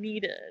that I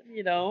needed,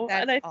 you know.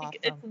 That's and I think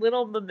it's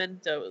little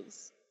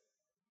mementos.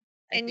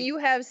 And you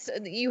have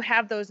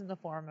those in the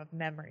form of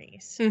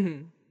memories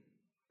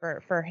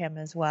for him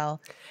as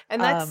well.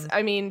 And that's,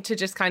 I mean, to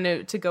just kind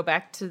of to go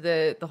back to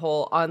the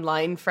whole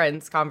online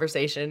friends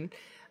conversation.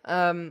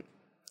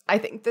 I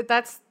think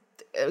that's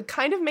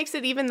kind of makes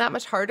it even that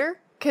much harder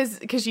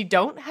because you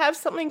don't have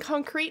something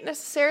concrete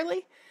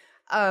necessarily.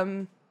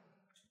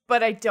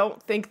 But I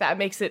don't think that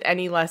makes it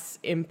any less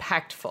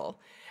impactful.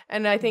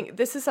 And I think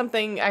this is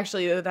something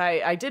actually that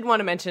I did want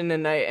to mention,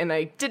 and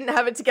I didn't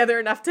have it together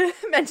enough to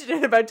mention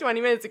it about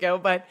 20 minutes ago.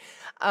 But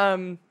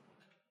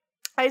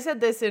I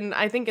said this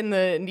I think in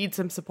the Need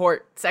Some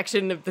Support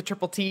section of the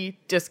Triple T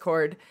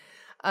Discord.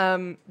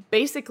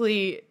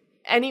 Basically,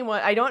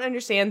 I don't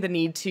understand the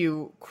need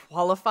to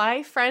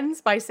qualify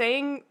friends by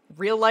saying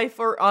real life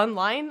or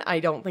online.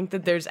 I don't think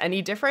that there's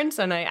any difference.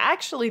 And I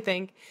actually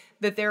think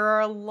that there are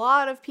a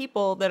lot of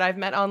people that I've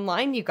met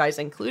online, you guys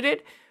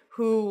included,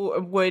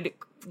 who would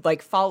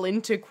like fall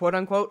into quote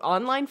unquote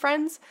online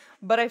friends.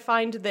 But I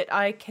find that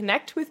I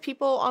connect with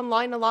people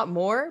online a lot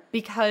more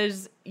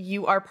because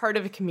you are part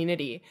of a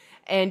community,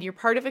 and you're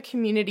part of a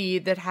community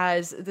that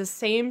has the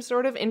same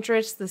sort of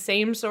interests, the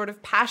same sort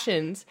of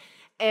passions,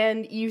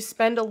 and you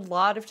spend a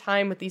lot of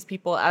time with these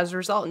people as a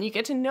result, and you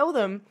get to know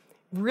them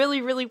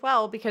really, really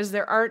well because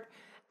there aren't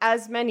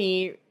as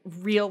many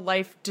real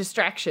life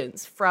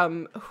distractions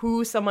from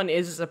who someone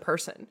is as a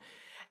person.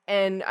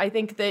 And I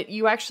think that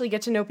you actually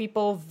get to know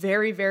people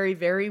very, very,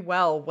 very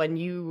well when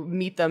you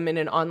meet them in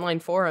an online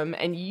forum.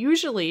 And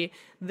usually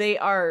they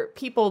are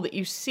people that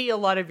you see a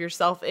lot of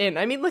yourself in.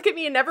 I mean, look at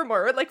me and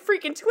Nevermore. We're like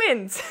freaking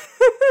twins.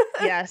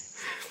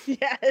 Yes.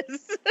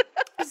 Yes.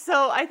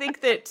 So I think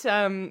that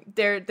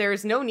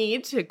there's no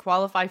need to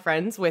qualify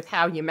friends with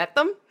how you met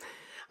them.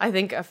 I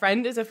think a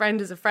friend is a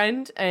friend is a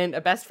friend, and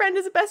a best friend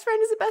is a best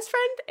friend is a best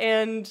friend.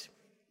 And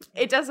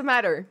it doesn't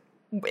matter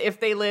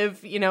if they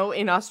live, you know,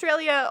 in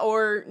Australia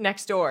or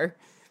next door.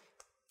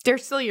 They're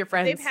still your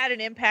friends. If they've had an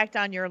impact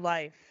on your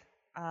life,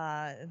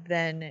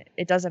 then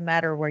it doesn't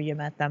matter where you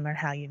met them or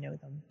how you know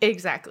them.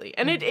 Exactly.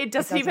 And it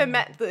doesn't even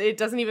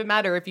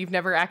matter if you've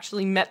never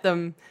actually met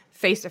them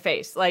face to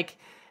face. Like,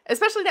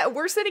 especially now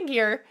we're sitting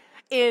here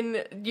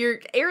in your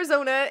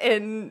Arizona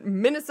and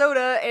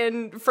Minnesota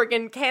and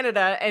freaking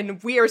Canada,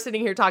 and we are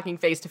sitting here talking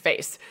face to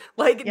face.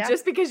 Like,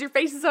 just because your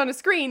face is on a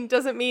screen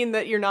doesn't mean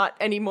that you're not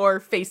anymore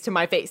face to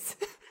my face.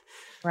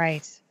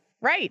 Right.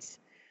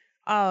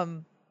 I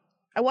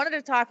wanted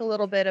to talk a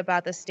little bit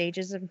about the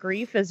stages of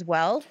grief as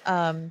well,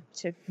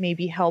 to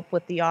maybe help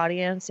with the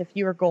audience if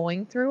you are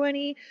going through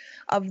any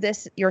of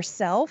this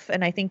yourself.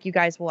 And I think you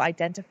guys will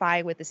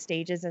identify with the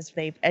stages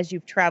as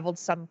you've traveled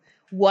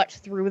somewhat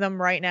through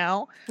them right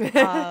now.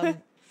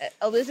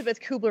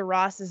 Elizabeth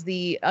Kubler-Ross is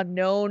the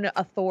unknown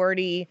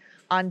authority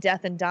on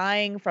death and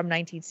dying from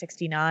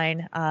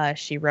 1969.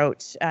 She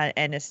wrote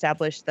and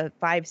established the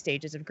 5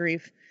 stages of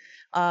grief.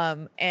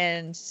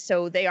 And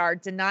so they are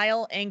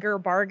denial, anger,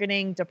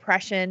 bargaining,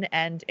 depression,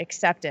 and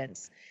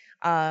acceptance.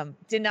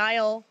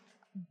 Denial,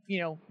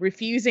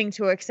 refusing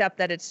to accept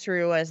that it's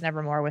true, as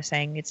Nevermore was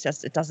saying, it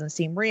doesn't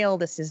seem real.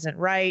 This isn't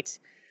right.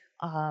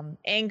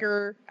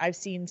 Anger, I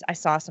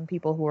saw some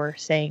people who were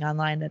saying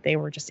online that they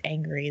were just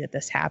angry that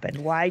this happened.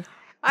 Why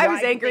I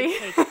was angry.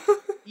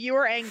 You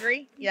were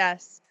angry?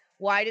 Yes.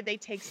 Why did they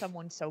take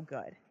someone so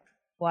good?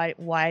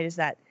 Why is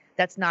that?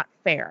 That's not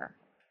fair.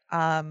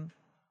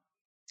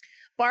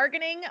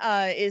 Bargaining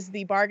is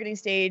the bargaining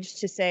stage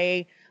to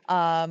say,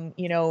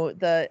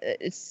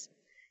 it's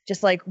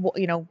just like,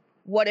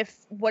 what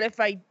if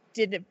I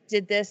did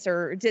this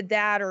or did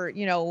that, or,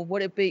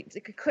 would it be,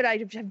 could I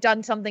have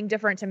done something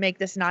different to make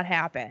this not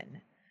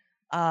happen?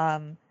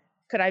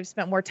 Could I have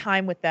spent more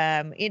time with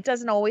them? It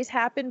doesn't always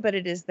happen, but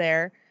it is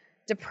there.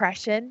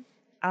 Depression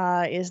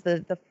is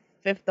the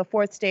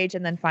 4th stage,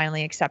 and then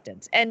finally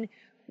acceptance. And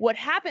what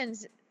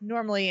happens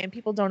normally, and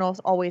people don't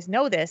always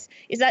know this,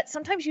 is that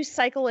sometimes you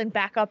cycle and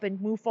back up and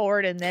move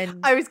forward, and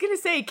then I was gonna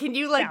say, can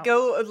you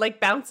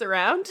bounce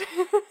around?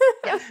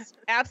 Yes,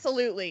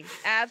 absolutely.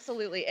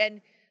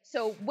 And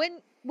so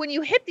when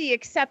you hit the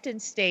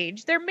acceptance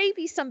stage, there may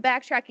be some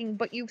backtracking,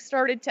 but you've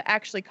started to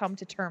actually come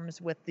to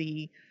terms with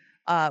the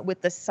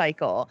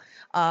cycle.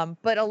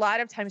 But a lot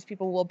of times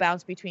people will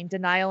bounce between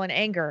denial and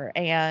anger,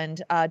 and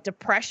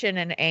depression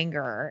and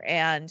anger,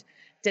 and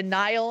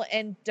denial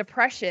and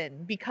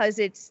depression, because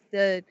it's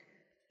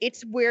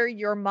where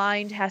your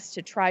mind has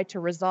to try to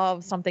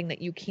resolve something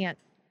that you can't,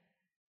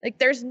 like,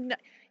 there's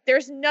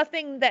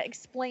nothing that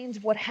explains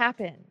what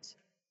happened.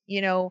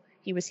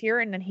 He was here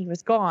and then he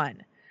was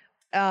gone.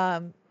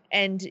 And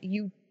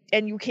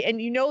and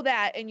you know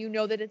that, and you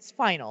know that it's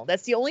final.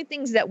 That's the only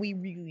things that we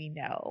really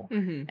know.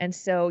 Mm-hmm. And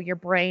so your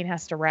brain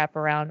has to wrap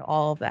around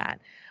all of that.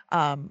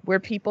 Where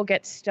people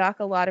get stuck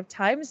a lot of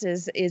times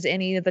is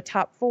any of the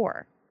top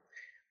four.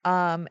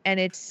 And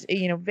it's,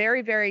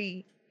 very,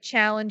 very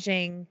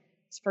challenging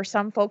for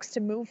some folks to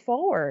move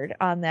forward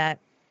on that.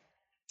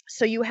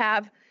 So you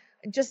have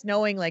just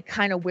knowing like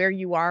kind of where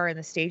you are in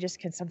the stages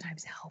can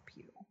sometimes help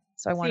you.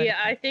 So I want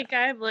to. I think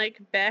I'm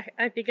like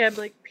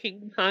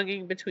ping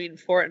ponging between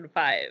 4 and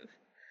 5.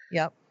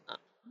 Yep.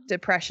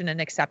 Depression and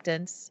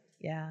acceptance.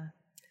 Yeah.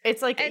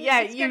 It's like, And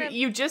yeah, it's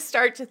you just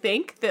start to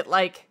think that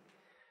like,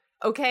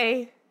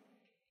 okay,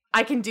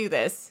 I can do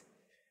this.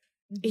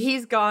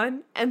 He's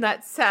gone, and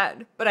that's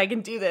sad, but I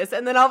can do this.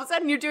 And then all of a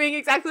sudden you're doing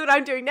exactly what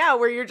I'm doing now,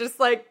 where you're just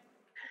like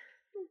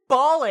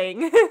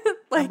bawling.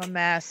 Like, I'm a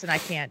mess and I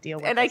can't deal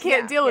with it. And I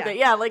can't deal with it.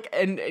 Yeah, like,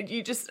 and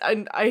you just,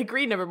 and I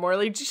agree, Nevermore,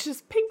 like,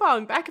 just ping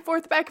pong, back and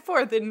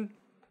forth. And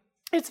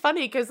it's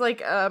funny, because, like,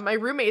 my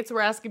roommates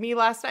were asking me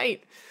last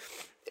night,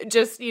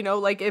 just,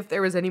 like, if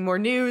there was any more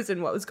news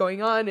and what was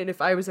going on, and if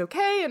I was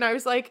okay, and I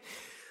was like,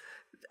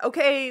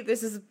 okay,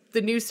 this is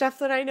the new stuff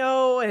that I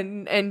know,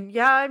 and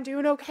yeah, I'm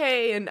doing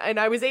okay, and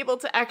I was able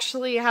to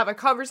actually have a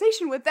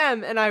conversation with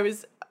them, and I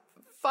was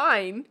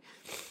fine.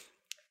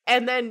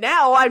 And then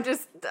now I'm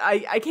just,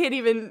 I can't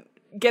even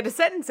get a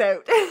sentence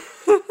out.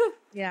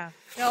 Yeah.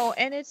 No,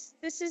 and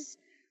this is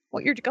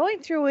what you're going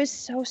through is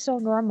so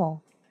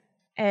normal.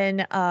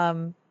 And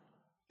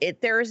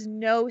there is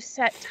no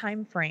set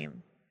time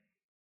frame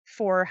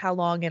for how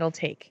long it'll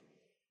take.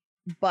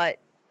 But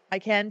I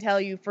can tell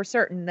you for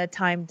certain that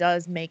time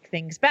does make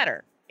things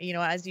better.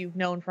 As you've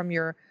known from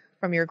your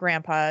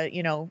grandpa,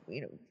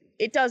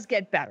 it does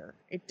get better.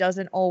 It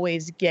doesn't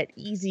always get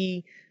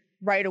easy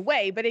right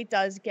away, but it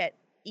does get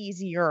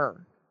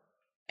easier.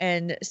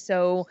 And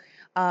so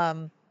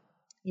I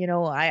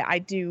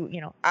do,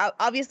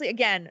 obviously,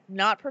 again,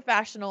 not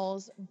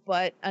professionals,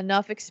 but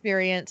enough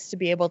experience to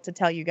be able to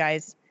tell you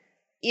guys,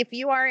 if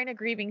you are in a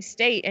grieving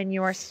state and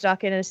you are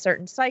stuck in a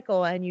certain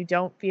cycle and you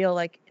don't feel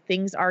like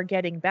things are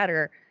getting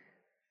better,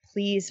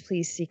 please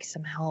seek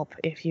some help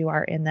if you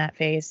are in that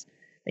phase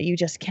that you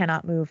just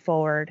cannot move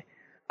forward.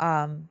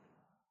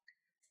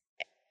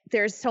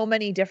 There's so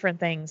many different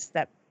things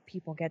that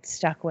people get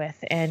stuck with,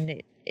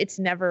 and there's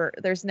never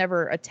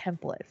a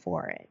template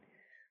for it.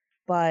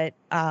 But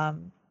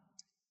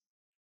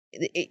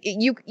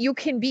you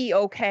can be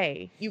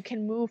okay. You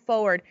can move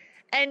forward.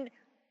 And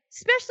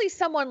especially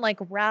someone like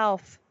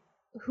Ralph,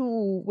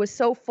 who was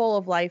so full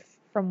of life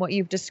from what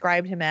you've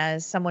described him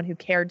as, someone who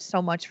cared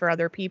so much for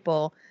other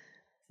people,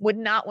 would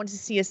not want to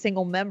see a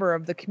single member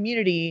of the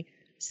community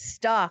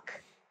stuck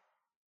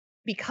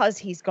because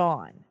he's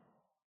gone,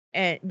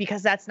 and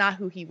because that's not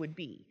who he would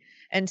be.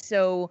 And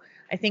so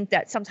I think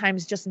that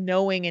sometimes just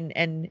knowing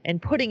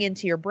and putting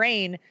into your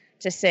brain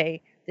to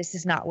say, this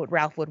is not what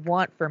Ralph would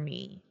want for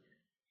me,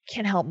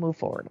 can help move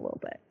forward a little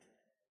bit.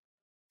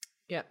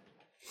 Yeah.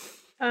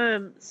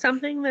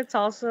 Something that's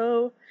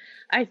also,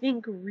 I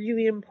think,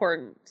 really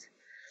important.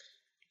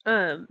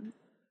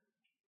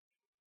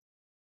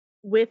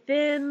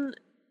 Within,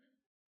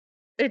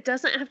 it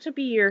doesn't have to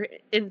be your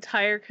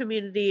entire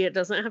community. It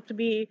doesn't have to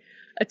be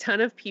a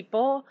ton of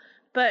people.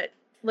 But,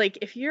 like,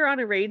 if you're on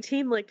a raid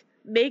team, like,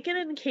 make an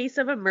in case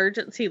of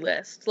emergency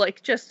list.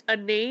 Like, just a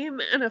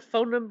name and a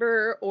phone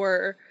number,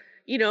 or,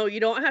 you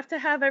don't have to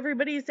have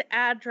everybody's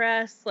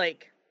address.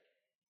 Like,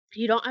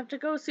 you don't have to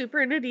go super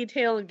into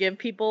detail and give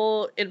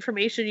people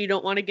information you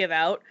don't want to give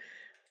out.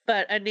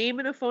 But a name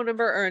and a phone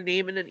number, or a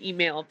name and an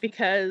email.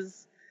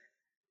 Because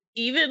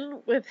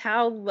even with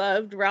how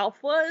loved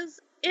Ralph was,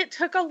 it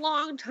took a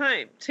long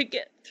time to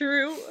get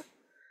through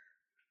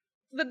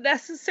the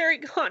necessary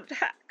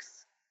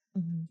contacts.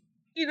 Mm-hmm.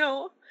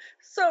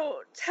 So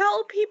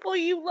tell people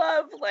you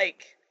love,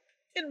 like,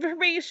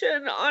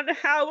 information on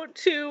how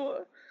to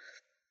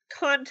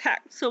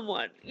contact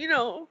someone,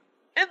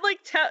 and like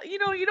you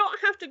don't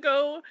have to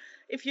go,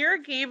 if you're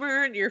a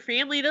gamer and your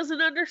family doesn't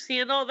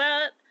understand all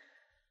that,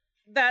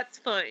 that's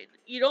fine.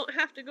 You don't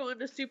have to go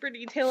into super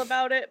detail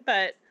about it,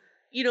 but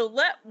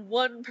let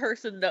one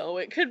person know.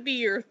 It could be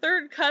your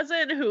third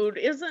cousin who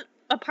isn't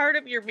a part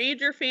of your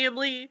major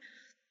family.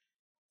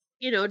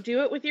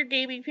 Do it with your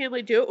gaming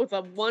family. Do it with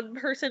one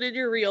person in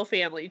your real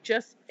family.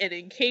 Just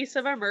in case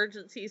of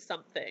emergency,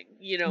 something.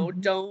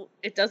 Mm-hmm.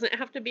 It doesn't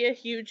have to be a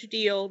huge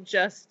deal.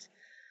 Just,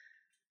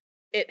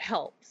 it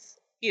helps.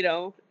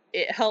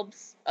 It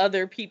helps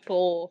other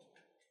people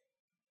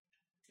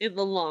in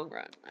the long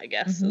run, I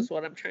guess, Mm-hmm. is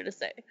what I'm trying to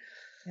say.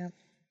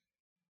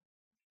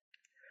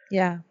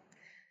 Yeah.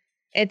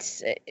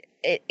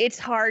 It's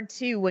hard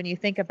too when you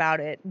think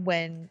about it,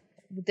 when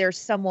there's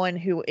someone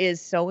who is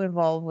so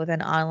involved with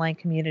an online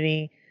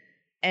community,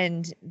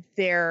 and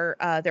their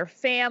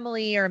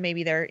family, or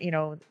maybe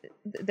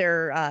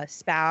their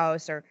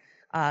spouse, or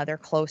their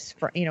close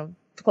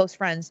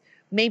friends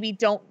maybe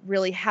don't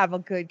really have a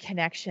good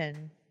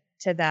connection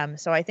to them.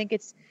 So I think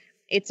it's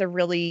a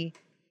really,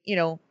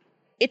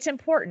 it's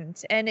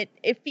important, and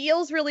it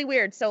feels really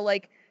weird. So,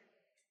 like,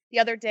 the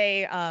other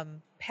day,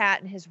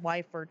 Pat and his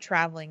wife were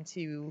traveling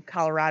to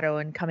Colorado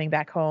and coming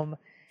back home.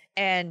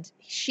 And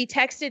she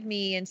texted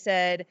me and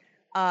said,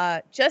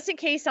 just in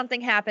case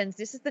something happens,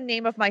 this is the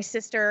name of my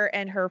sister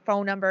and her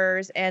phone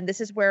numbers, and this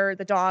is where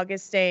the dog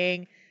is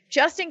staying,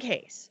 just in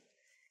case.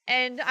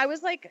 And I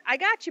was like, I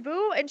got you,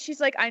 boo. And she's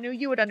like, I knew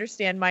you would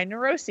understand my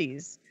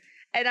neuroses.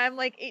 And I'm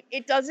like,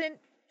 it doesn't,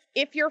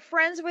 if you're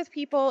friends with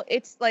people,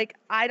 it's like,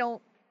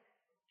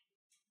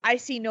 I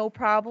see no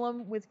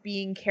problem with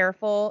being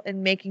careful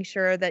and making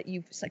sure that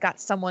you've got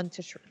someone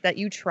that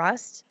you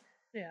trust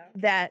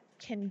that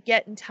can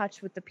get in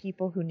touch with the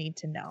people who need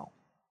to know.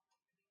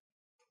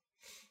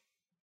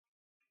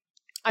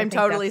 I'm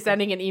totally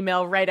sending an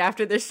email right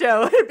after the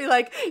show. It'd be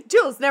like,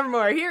 Jules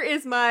Nevermore, here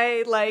is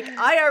my like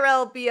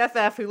IRL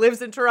BFF who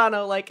lives in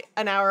Toronto, like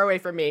an hour away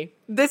from me.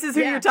 This is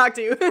who you talk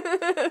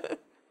to.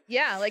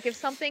 Yeah, like if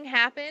something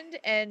happened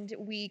and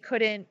we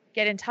couldn't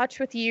get in touch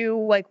with you,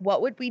 like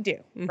what would we do,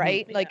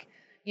 right? Yeah. Like,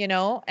 you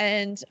know,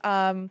 and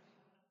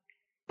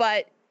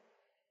but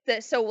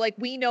so like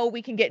we know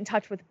we can get in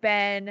touch with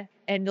Ben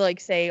and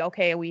like say,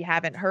 okay, we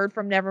haven't heard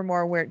from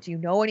Nevermore. Where do you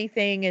know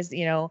anything? Is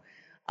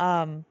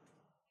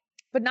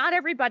but not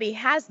everybody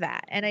has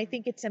that, and I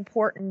think it's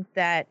important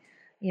that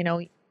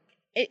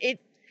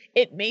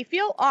it may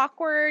feel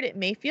awkward, it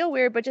may feel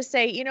weird, but just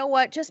say, you know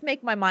what, just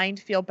make my mind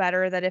feel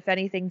better that if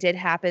anything did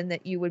happen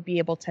that you would be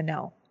able to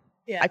know.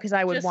 Yeah. Because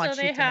I would just want you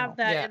to know. So they have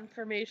that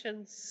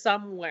information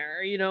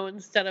somewhere,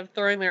 instead of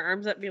throwing their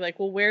arms up and be like,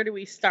 well, where do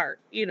we start?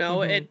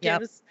 It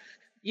gives,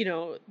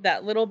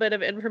 that little bit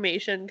of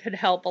information could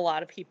help a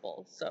lot of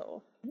people.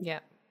 So.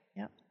 Yeah.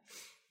 Yep.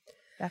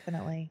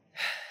 Definitely.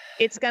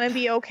 It's going to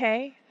be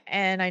okay.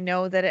 And I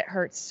know that it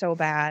hurts so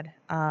bad.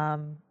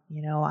 I'm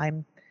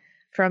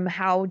from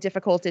how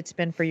difficult it's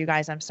been for you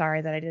guys. I'm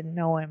sorry that I didn't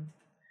know him.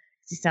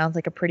 He sounds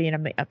like a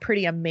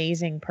pretty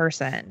amazing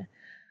person.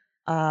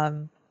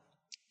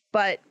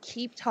 But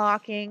keep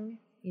talking,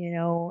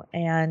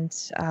 and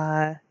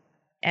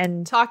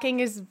talking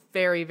is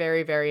very,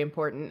 very, very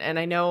important. And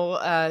I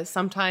know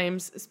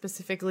sometimes,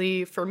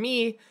 specifically for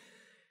me,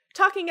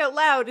 talking out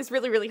loud is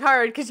really, really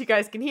hard because you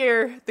guys can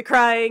hear the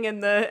crying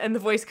and the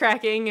voice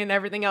cracking and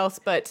everything else.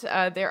 But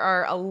there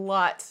are a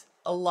lot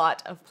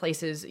of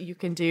places you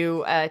can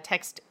do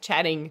text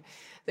chatting.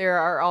 There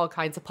are all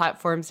kinds of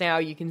platforms now.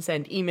 You can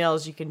send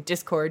emails, you can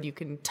Discord, you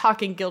can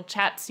talk in guild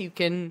chats, you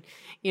can,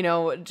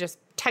 just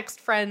text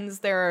friends.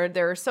 There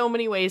are so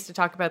many ways to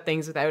talk about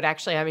things without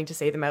actually having to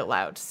say them out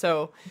loud.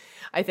 So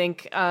I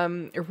think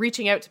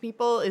reaching out to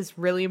people is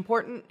really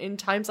important in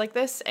times like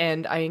this.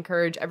 And I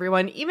encourage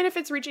everyone, even if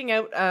it's reaching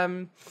out,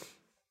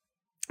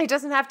 it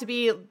doesn't have to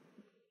be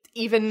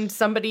even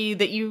somebody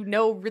that you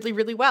know really,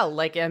 really well.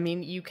 Like, I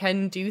mean, you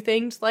can do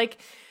things like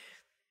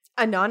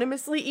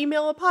anonymously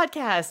email a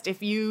podcast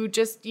if you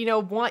just,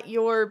 want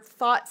your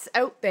thoughts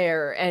out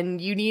there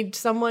and you need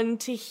someone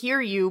to hear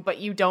you, but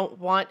you don't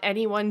want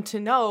anyone to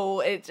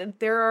know.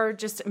 There are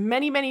just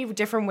many, many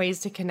different ways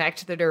to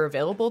connect that are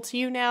available to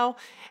you now.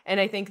 And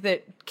I think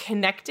that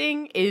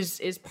connecting is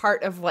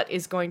part of what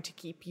is going to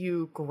keep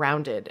you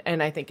grounded.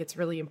 And I think it's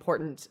really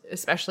important,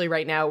 especially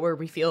right now where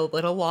we feel a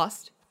little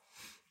lost.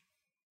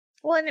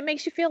 Well, and it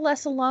makes you feel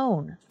less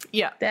alone.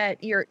 Yeah.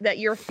 That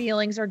your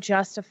feelings are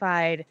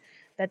justified,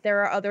 that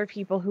there are other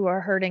people who are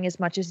hurting as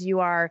much as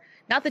you are.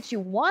 Not that you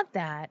want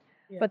that,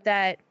 but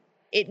that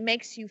it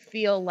makes you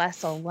feel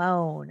less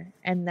alone.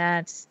 And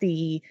that's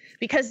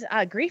because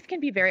grief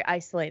can be very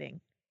isolating.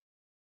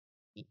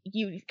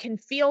 You can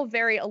feel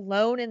very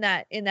alone in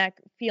that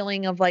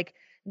feeling of like,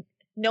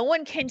 no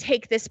one can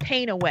take this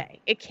pain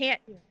away. It can't,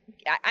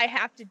 I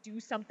have to do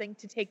something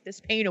to take this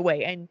pain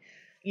away. And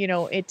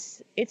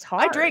it's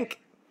hard.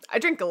 I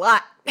drink a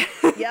lot.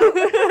 Yep.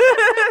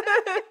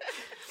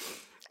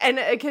 And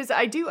because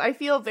I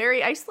feel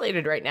very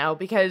isolated right now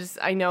because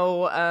I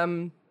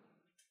know,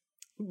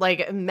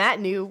 like Matt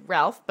knew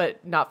Ralph,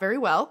 but not very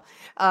well.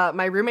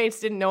 My roommates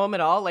didn't know him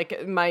at all.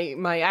 Like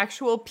my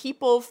actual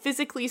people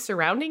physically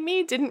surrounding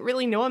me didn't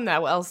really know him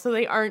that well. So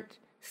they aren't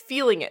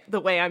feeling it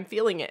the way I'm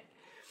feeling it.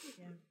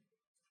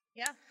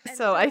 Yeah.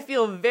 So I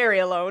feel very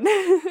alone.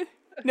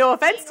 No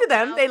offense to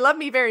them. They love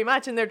me very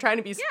much and they're trying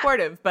to be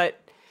supportive, but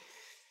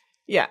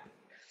yeah.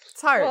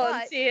 It's hard.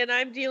 Well, and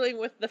I'm dealing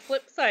with the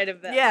flip side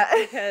of that. Yeah.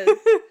 Because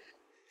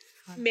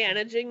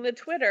managing the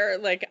Twitter,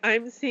 like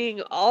I'm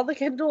seeing all the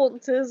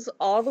condolences,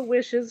 all the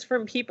wishes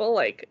from people,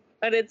 like,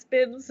 and it's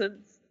been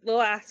since the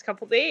last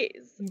couple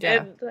days.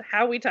 Yeah. And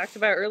how we talked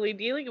about early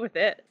dealing with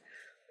it.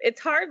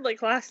 It's hard.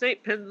 Like last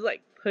night, Penn's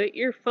like, put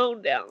your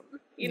phone down,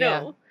 you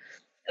know?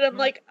 And I'm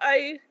like,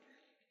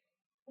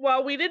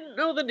 while we didn't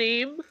know the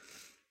name,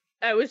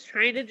 I was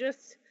trying to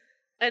just,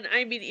 and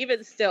I mean,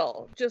 even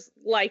still, just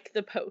like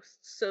the post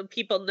so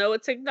people know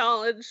it's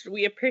acknowledged.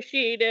 We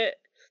appreciate it.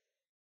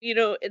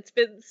 It's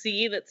been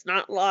seen. It's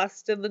not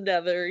lost in the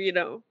nether,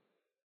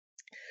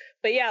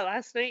 But yeah,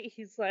 last night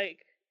he's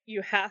like,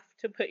 you have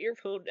to put your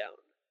phone down.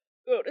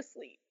 Go to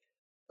sleep.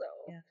 So,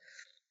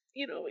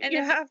 and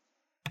you have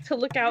to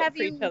look out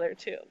for each other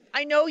too.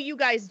 I know you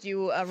guys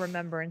do a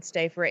Remembrance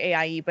Day for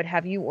AIE, but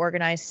have you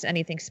organized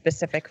anything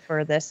specific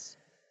for this?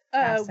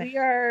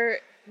 Fascinating.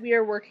 We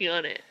are working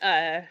on it.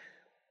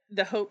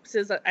 The hopes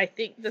is I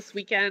think this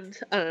weekend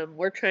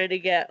we're trying to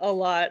get a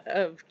lot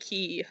of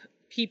key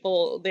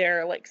people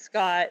there, like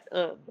Scott.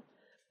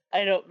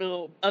 I don't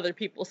know other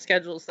people's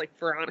schedules like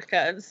Veronica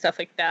and stuff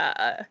like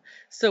that.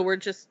 So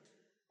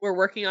we're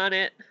working on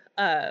it.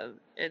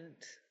 And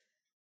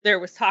there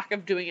was talk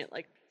of doing it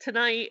like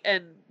tonight,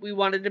 and we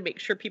wanted to make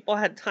sure people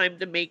had time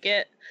to make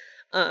it.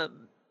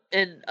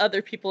 And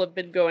other people have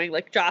been going,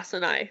 like Joss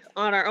and I,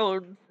 on our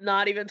own,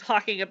 not even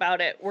talking about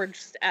it. We're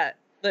just at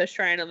the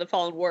Shrine of the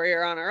Fallen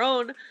Warrior on our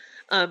own.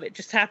 It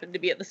just happened to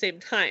be at the same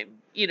time,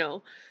 you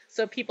know.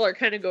 So people are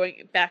kind of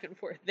going back and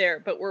forth there,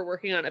 but we're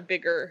working on a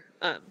bigger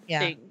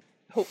thing,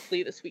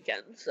 hopefully this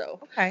weekend. So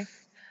Okay.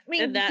 I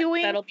mean, and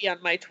that'll be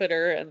on my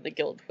Twitter and the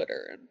Guild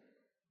Twitter.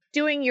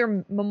 Doing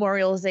your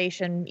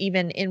memorialization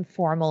even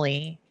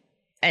informally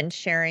and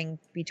sharing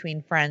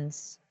between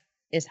friends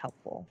is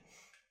helpful.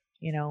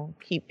 You know,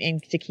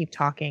 to keep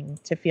talking,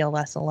 to feel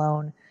less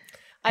alone.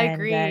 I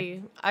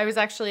agree. I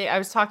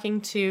was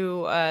talking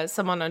to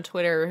someone on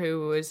Twitter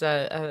who was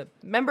a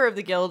member of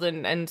the guild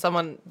and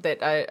someone that,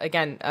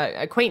 again,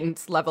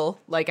 acquaintance level,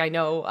 like I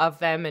know of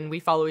them and we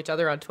follow each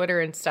other on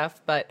Twitter and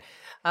stuff. But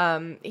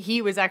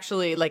he was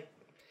actually like,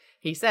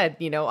 he said,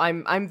 you know,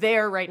 I'm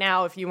there right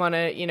now if you want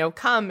to, you know,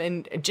 come.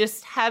 And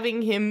just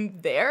having him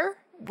there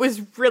was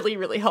really,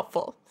 really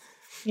helpful.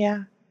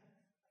 Yeah,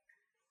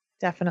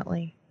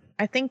 definitely.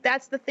 I think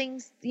that's the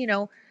things, you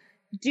know,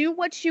 do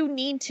what you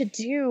need to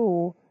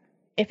do.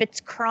 If it's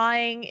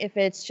crying, if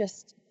it's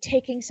just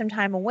taking some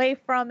time away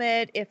from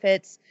it, if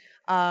it's,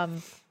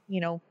 you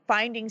know,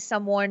 finding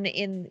someone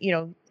in, you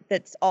know,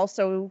 that's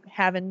also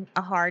having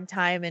a hard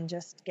time and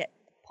just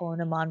pulling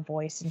them on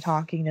voice and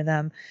talking to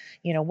them,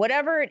 you know,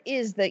 whatever it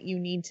is that you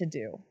need to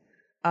do,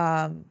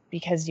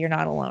 because you're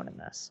not alone in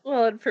this.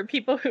 Well, and for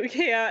people who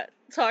can't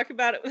talk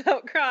about it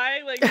without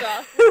crying, like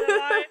Jocelyn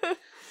and I,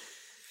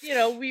 you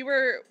know,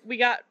 we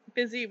got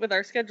busy with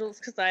our schedules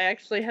because I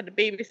actually had to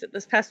babysit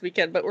this past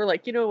weekend, but we're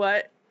like, you know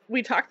what?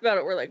 We talked about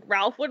it. We're like,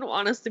 Ralph wouldn't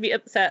want us to be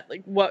upset.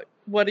 Like, what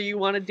do you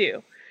want to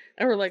do?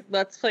 And we're like,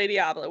 let's play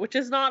Diablo, which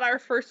is not our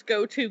first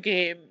go-to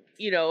game,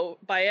 you know,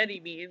 by any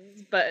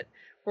means, but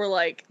we're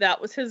like,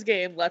 that was his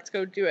game. Let's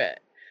go do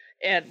it.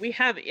 And we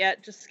haven't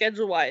yet, just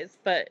schedule-wise,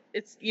 but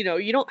it's, you know,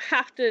 you don't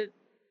have to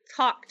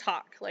talk,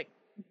 like,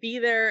 be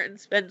there and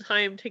spend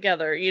time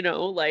together, you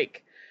know,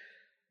 like,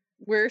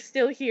 we're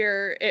still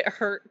here. It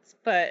hurts,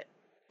 but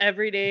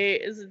every day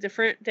is a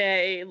different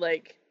day,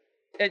 like,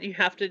 and you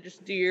have to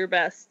just do your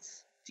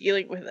best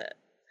dealing with it.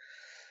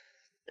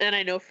 And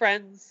I know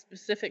friends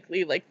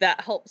specifically, like,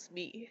 that helps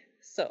me,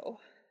 so.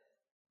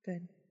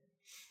 Good.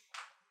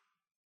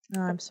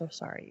 Oh, I'm so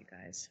sorry, you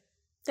guys.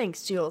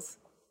 Thanks, Jules.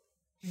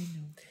 I know.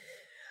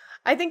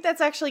 I think that's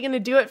actually going to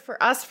do it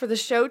for us for the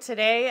show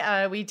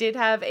today. We did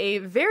have a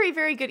very,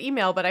 very good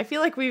email, but I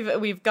feel like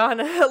we've gone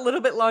a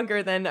little bit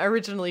longer than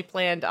originally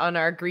planned on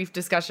our grief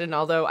discussion,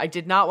 although I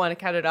did not want to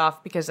cut it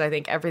off because I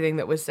think everything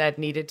that was said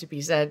needed to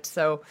be said.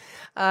 So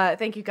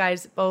thank you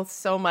guys both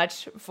so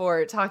much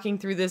for talking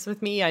through this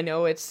with me. I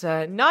know it's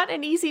not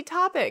an easy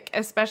topic,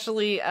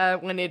 especially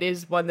when it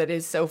is one that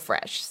is so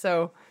fresh.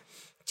 So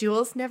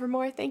Jules,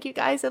 Nevermore, thank you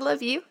guys. I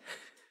love you.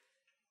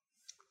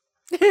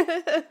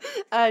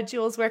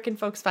 Jules, where can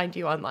folks find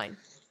you online?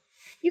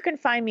 You can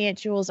find me at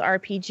Jules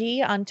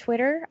RPG on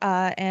Twitter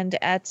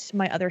and at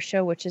my other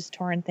show, which is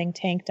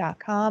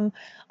TaurinThinkTank.com.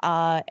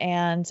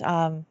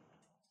 And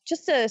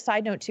just a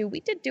side note, too,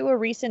 we did do a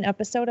recent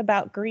episode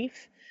about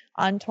grief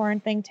on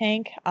Taurin Think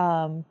Tank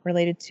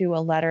related to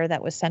a letter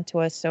that was sent to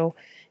us. So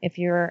if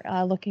you're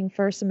looking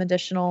for some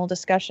additional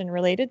discussion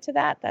related to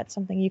that, that's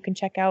something you can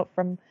check out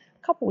from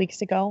a couple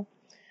weeks ago.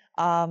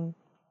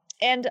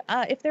 And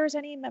if there's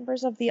any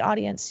members of the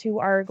audience who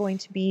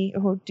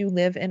do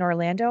live in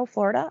Orlando,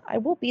 Florida, I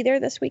will be there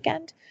this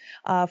weekend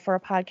for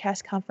a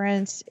podcast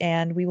conference,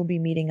 and we will be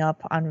meeting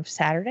up on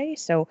Saturday.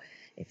 So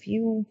if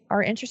you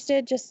are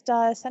interested, just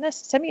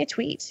send me a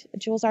tweet,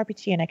 Jules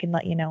RPG, and I can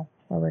let you know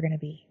where we're going to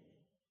be.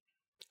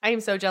 I am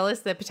so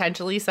jealous that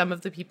potentially some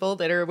of the people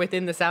that are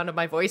within the sound of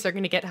my voice are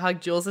going to get to hug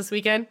Jules this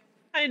weekend.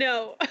 I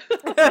know.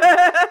 I'm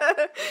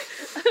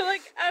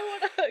like, I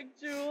want to hug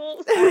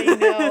Jules. I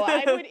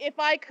know. If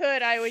I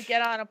could, I would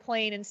get on a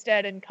plane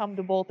instead and come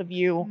to both of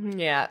you.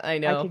 Yeah, I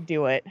know. I could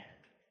do it.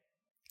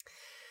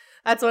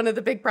 That's one of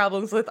the big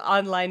problems with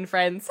online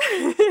friends.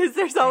 Is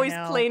there's always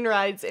plane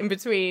rides in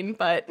between,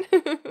 but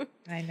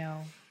I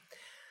know.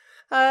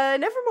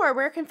 Nevermore,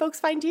 where can folks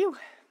find you?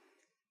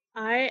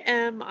 I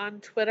am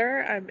on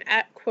Twitter. I'm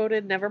at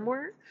Quoted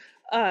Nevermore.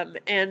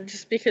 And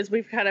just because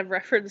we've kind of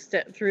referenced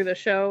it through the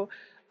show,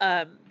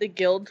 the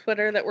guild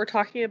Twitter that we're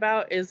talking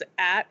about is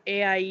at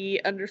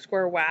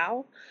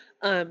AIE_WoW.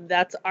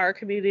 That's our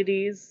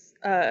community's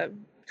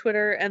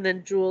Twitter, and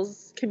then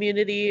Jules'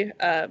 community,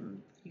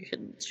 you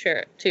can share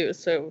it too.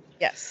 So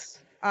yes,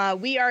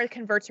 we are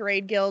Convert to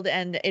Raid Guild,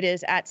 and it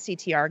is at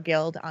CTR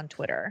Guild on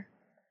Twitter.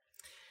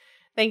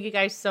 Thank you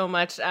guys so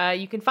much.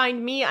 You can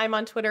find me. I'm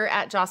on Twitter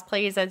at Joss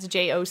Plays. That's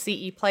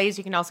JOCE Plays.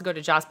 You can also go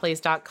to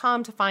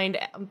jossplays.com to find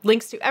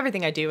links to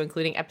everything I do,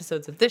 including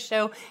episodes of this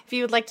show. If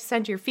you would like to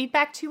send your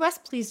feedback to us,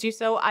 please do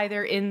so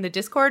either in the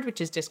Discord, which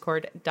is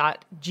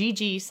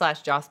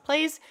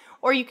discord.gg/JossPlays,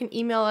 or you can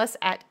email us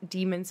at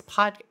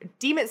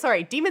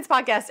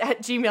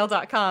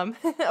demonspodcast@gmail.com,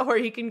 or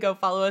you can go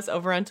follow us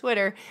over on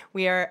Twitter.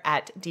 We are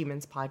at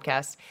Demons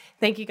Podcast.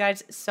 Thank you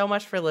guys so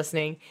much for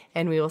listening,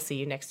 and we will see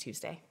you next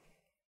Tuesday.